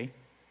today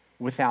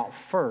without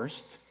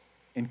first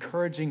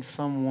encouraging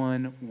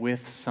someone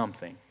with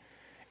something.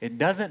 It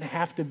doesn't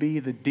have to be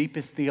the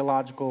deepest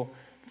theological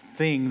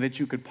thing that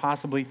you could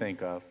possibly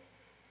think of.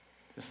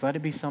 Just let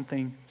it be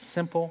something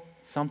simple,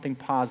 something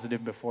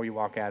positive before you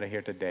walk out of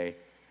here today.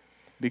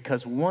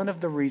 Because one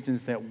of the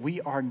reasons that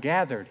we are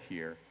gathered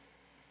here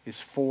is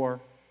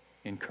for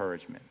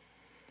encouragement.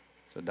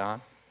 So,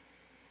 Don?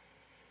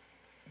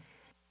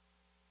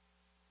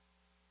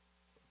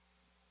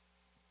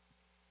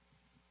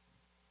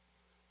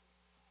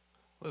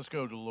 Let's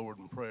go to the Lord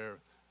in prayer,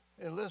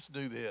 and let's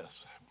do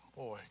this.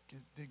 Boy,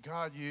 did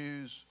God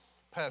use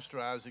Pastor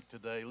Isaac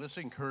today? Let's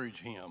encourage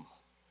him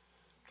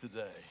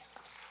today.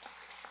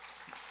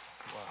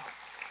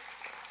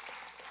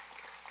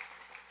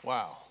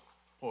 Wow.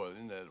 Boy,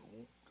 isn't that,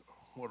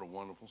 what a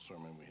wonderful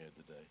sermon we had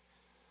today.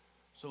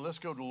 So let's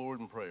go to the Lord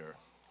in prayer.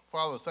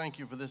 Father, thank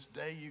you for this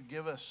day you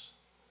give us,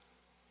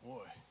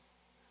 boy,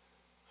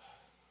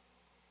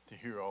 to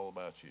hear all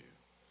about you.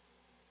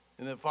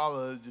 And then,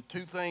 Father, the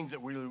two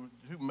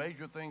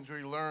major things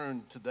we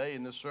learned today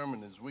in this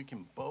sermon is we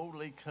can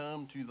boldly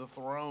come to the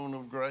throne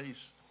of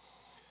grace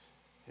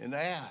and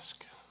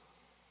ask.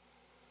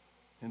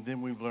 And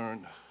then we've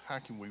learned, how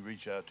can we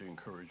reach out to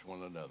encourage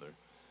one another?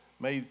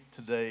 May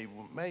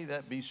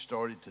that be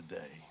started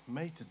today.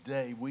 May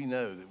today we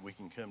know that we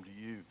can come to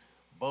you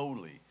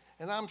boldly.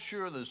 And I'm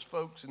sure there's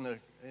folks in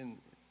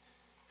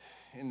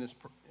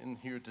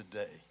here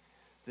today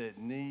that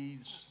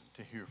needs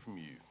to hear from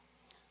you,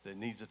 that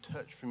needs a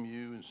touch from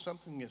you and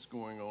something that's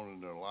going on in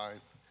their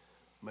life.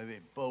 May they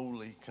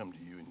boldly come to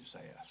you and just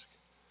ask,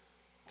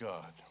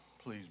 God,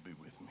 please be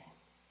with me.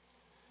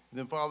 And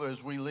then, Father,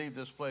 as we leave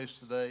this place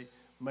today,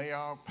 may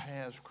our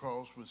paths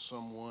cross with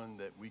someone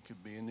that we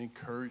could be an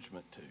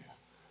encouragement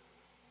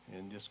to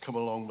and just come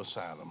along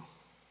beside them.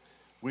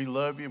 We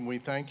love you and we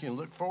thank you and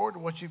look forward to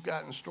what you've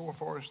got in store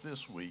for us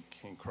this week.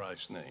 In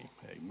Christ's name,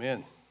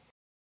 amen.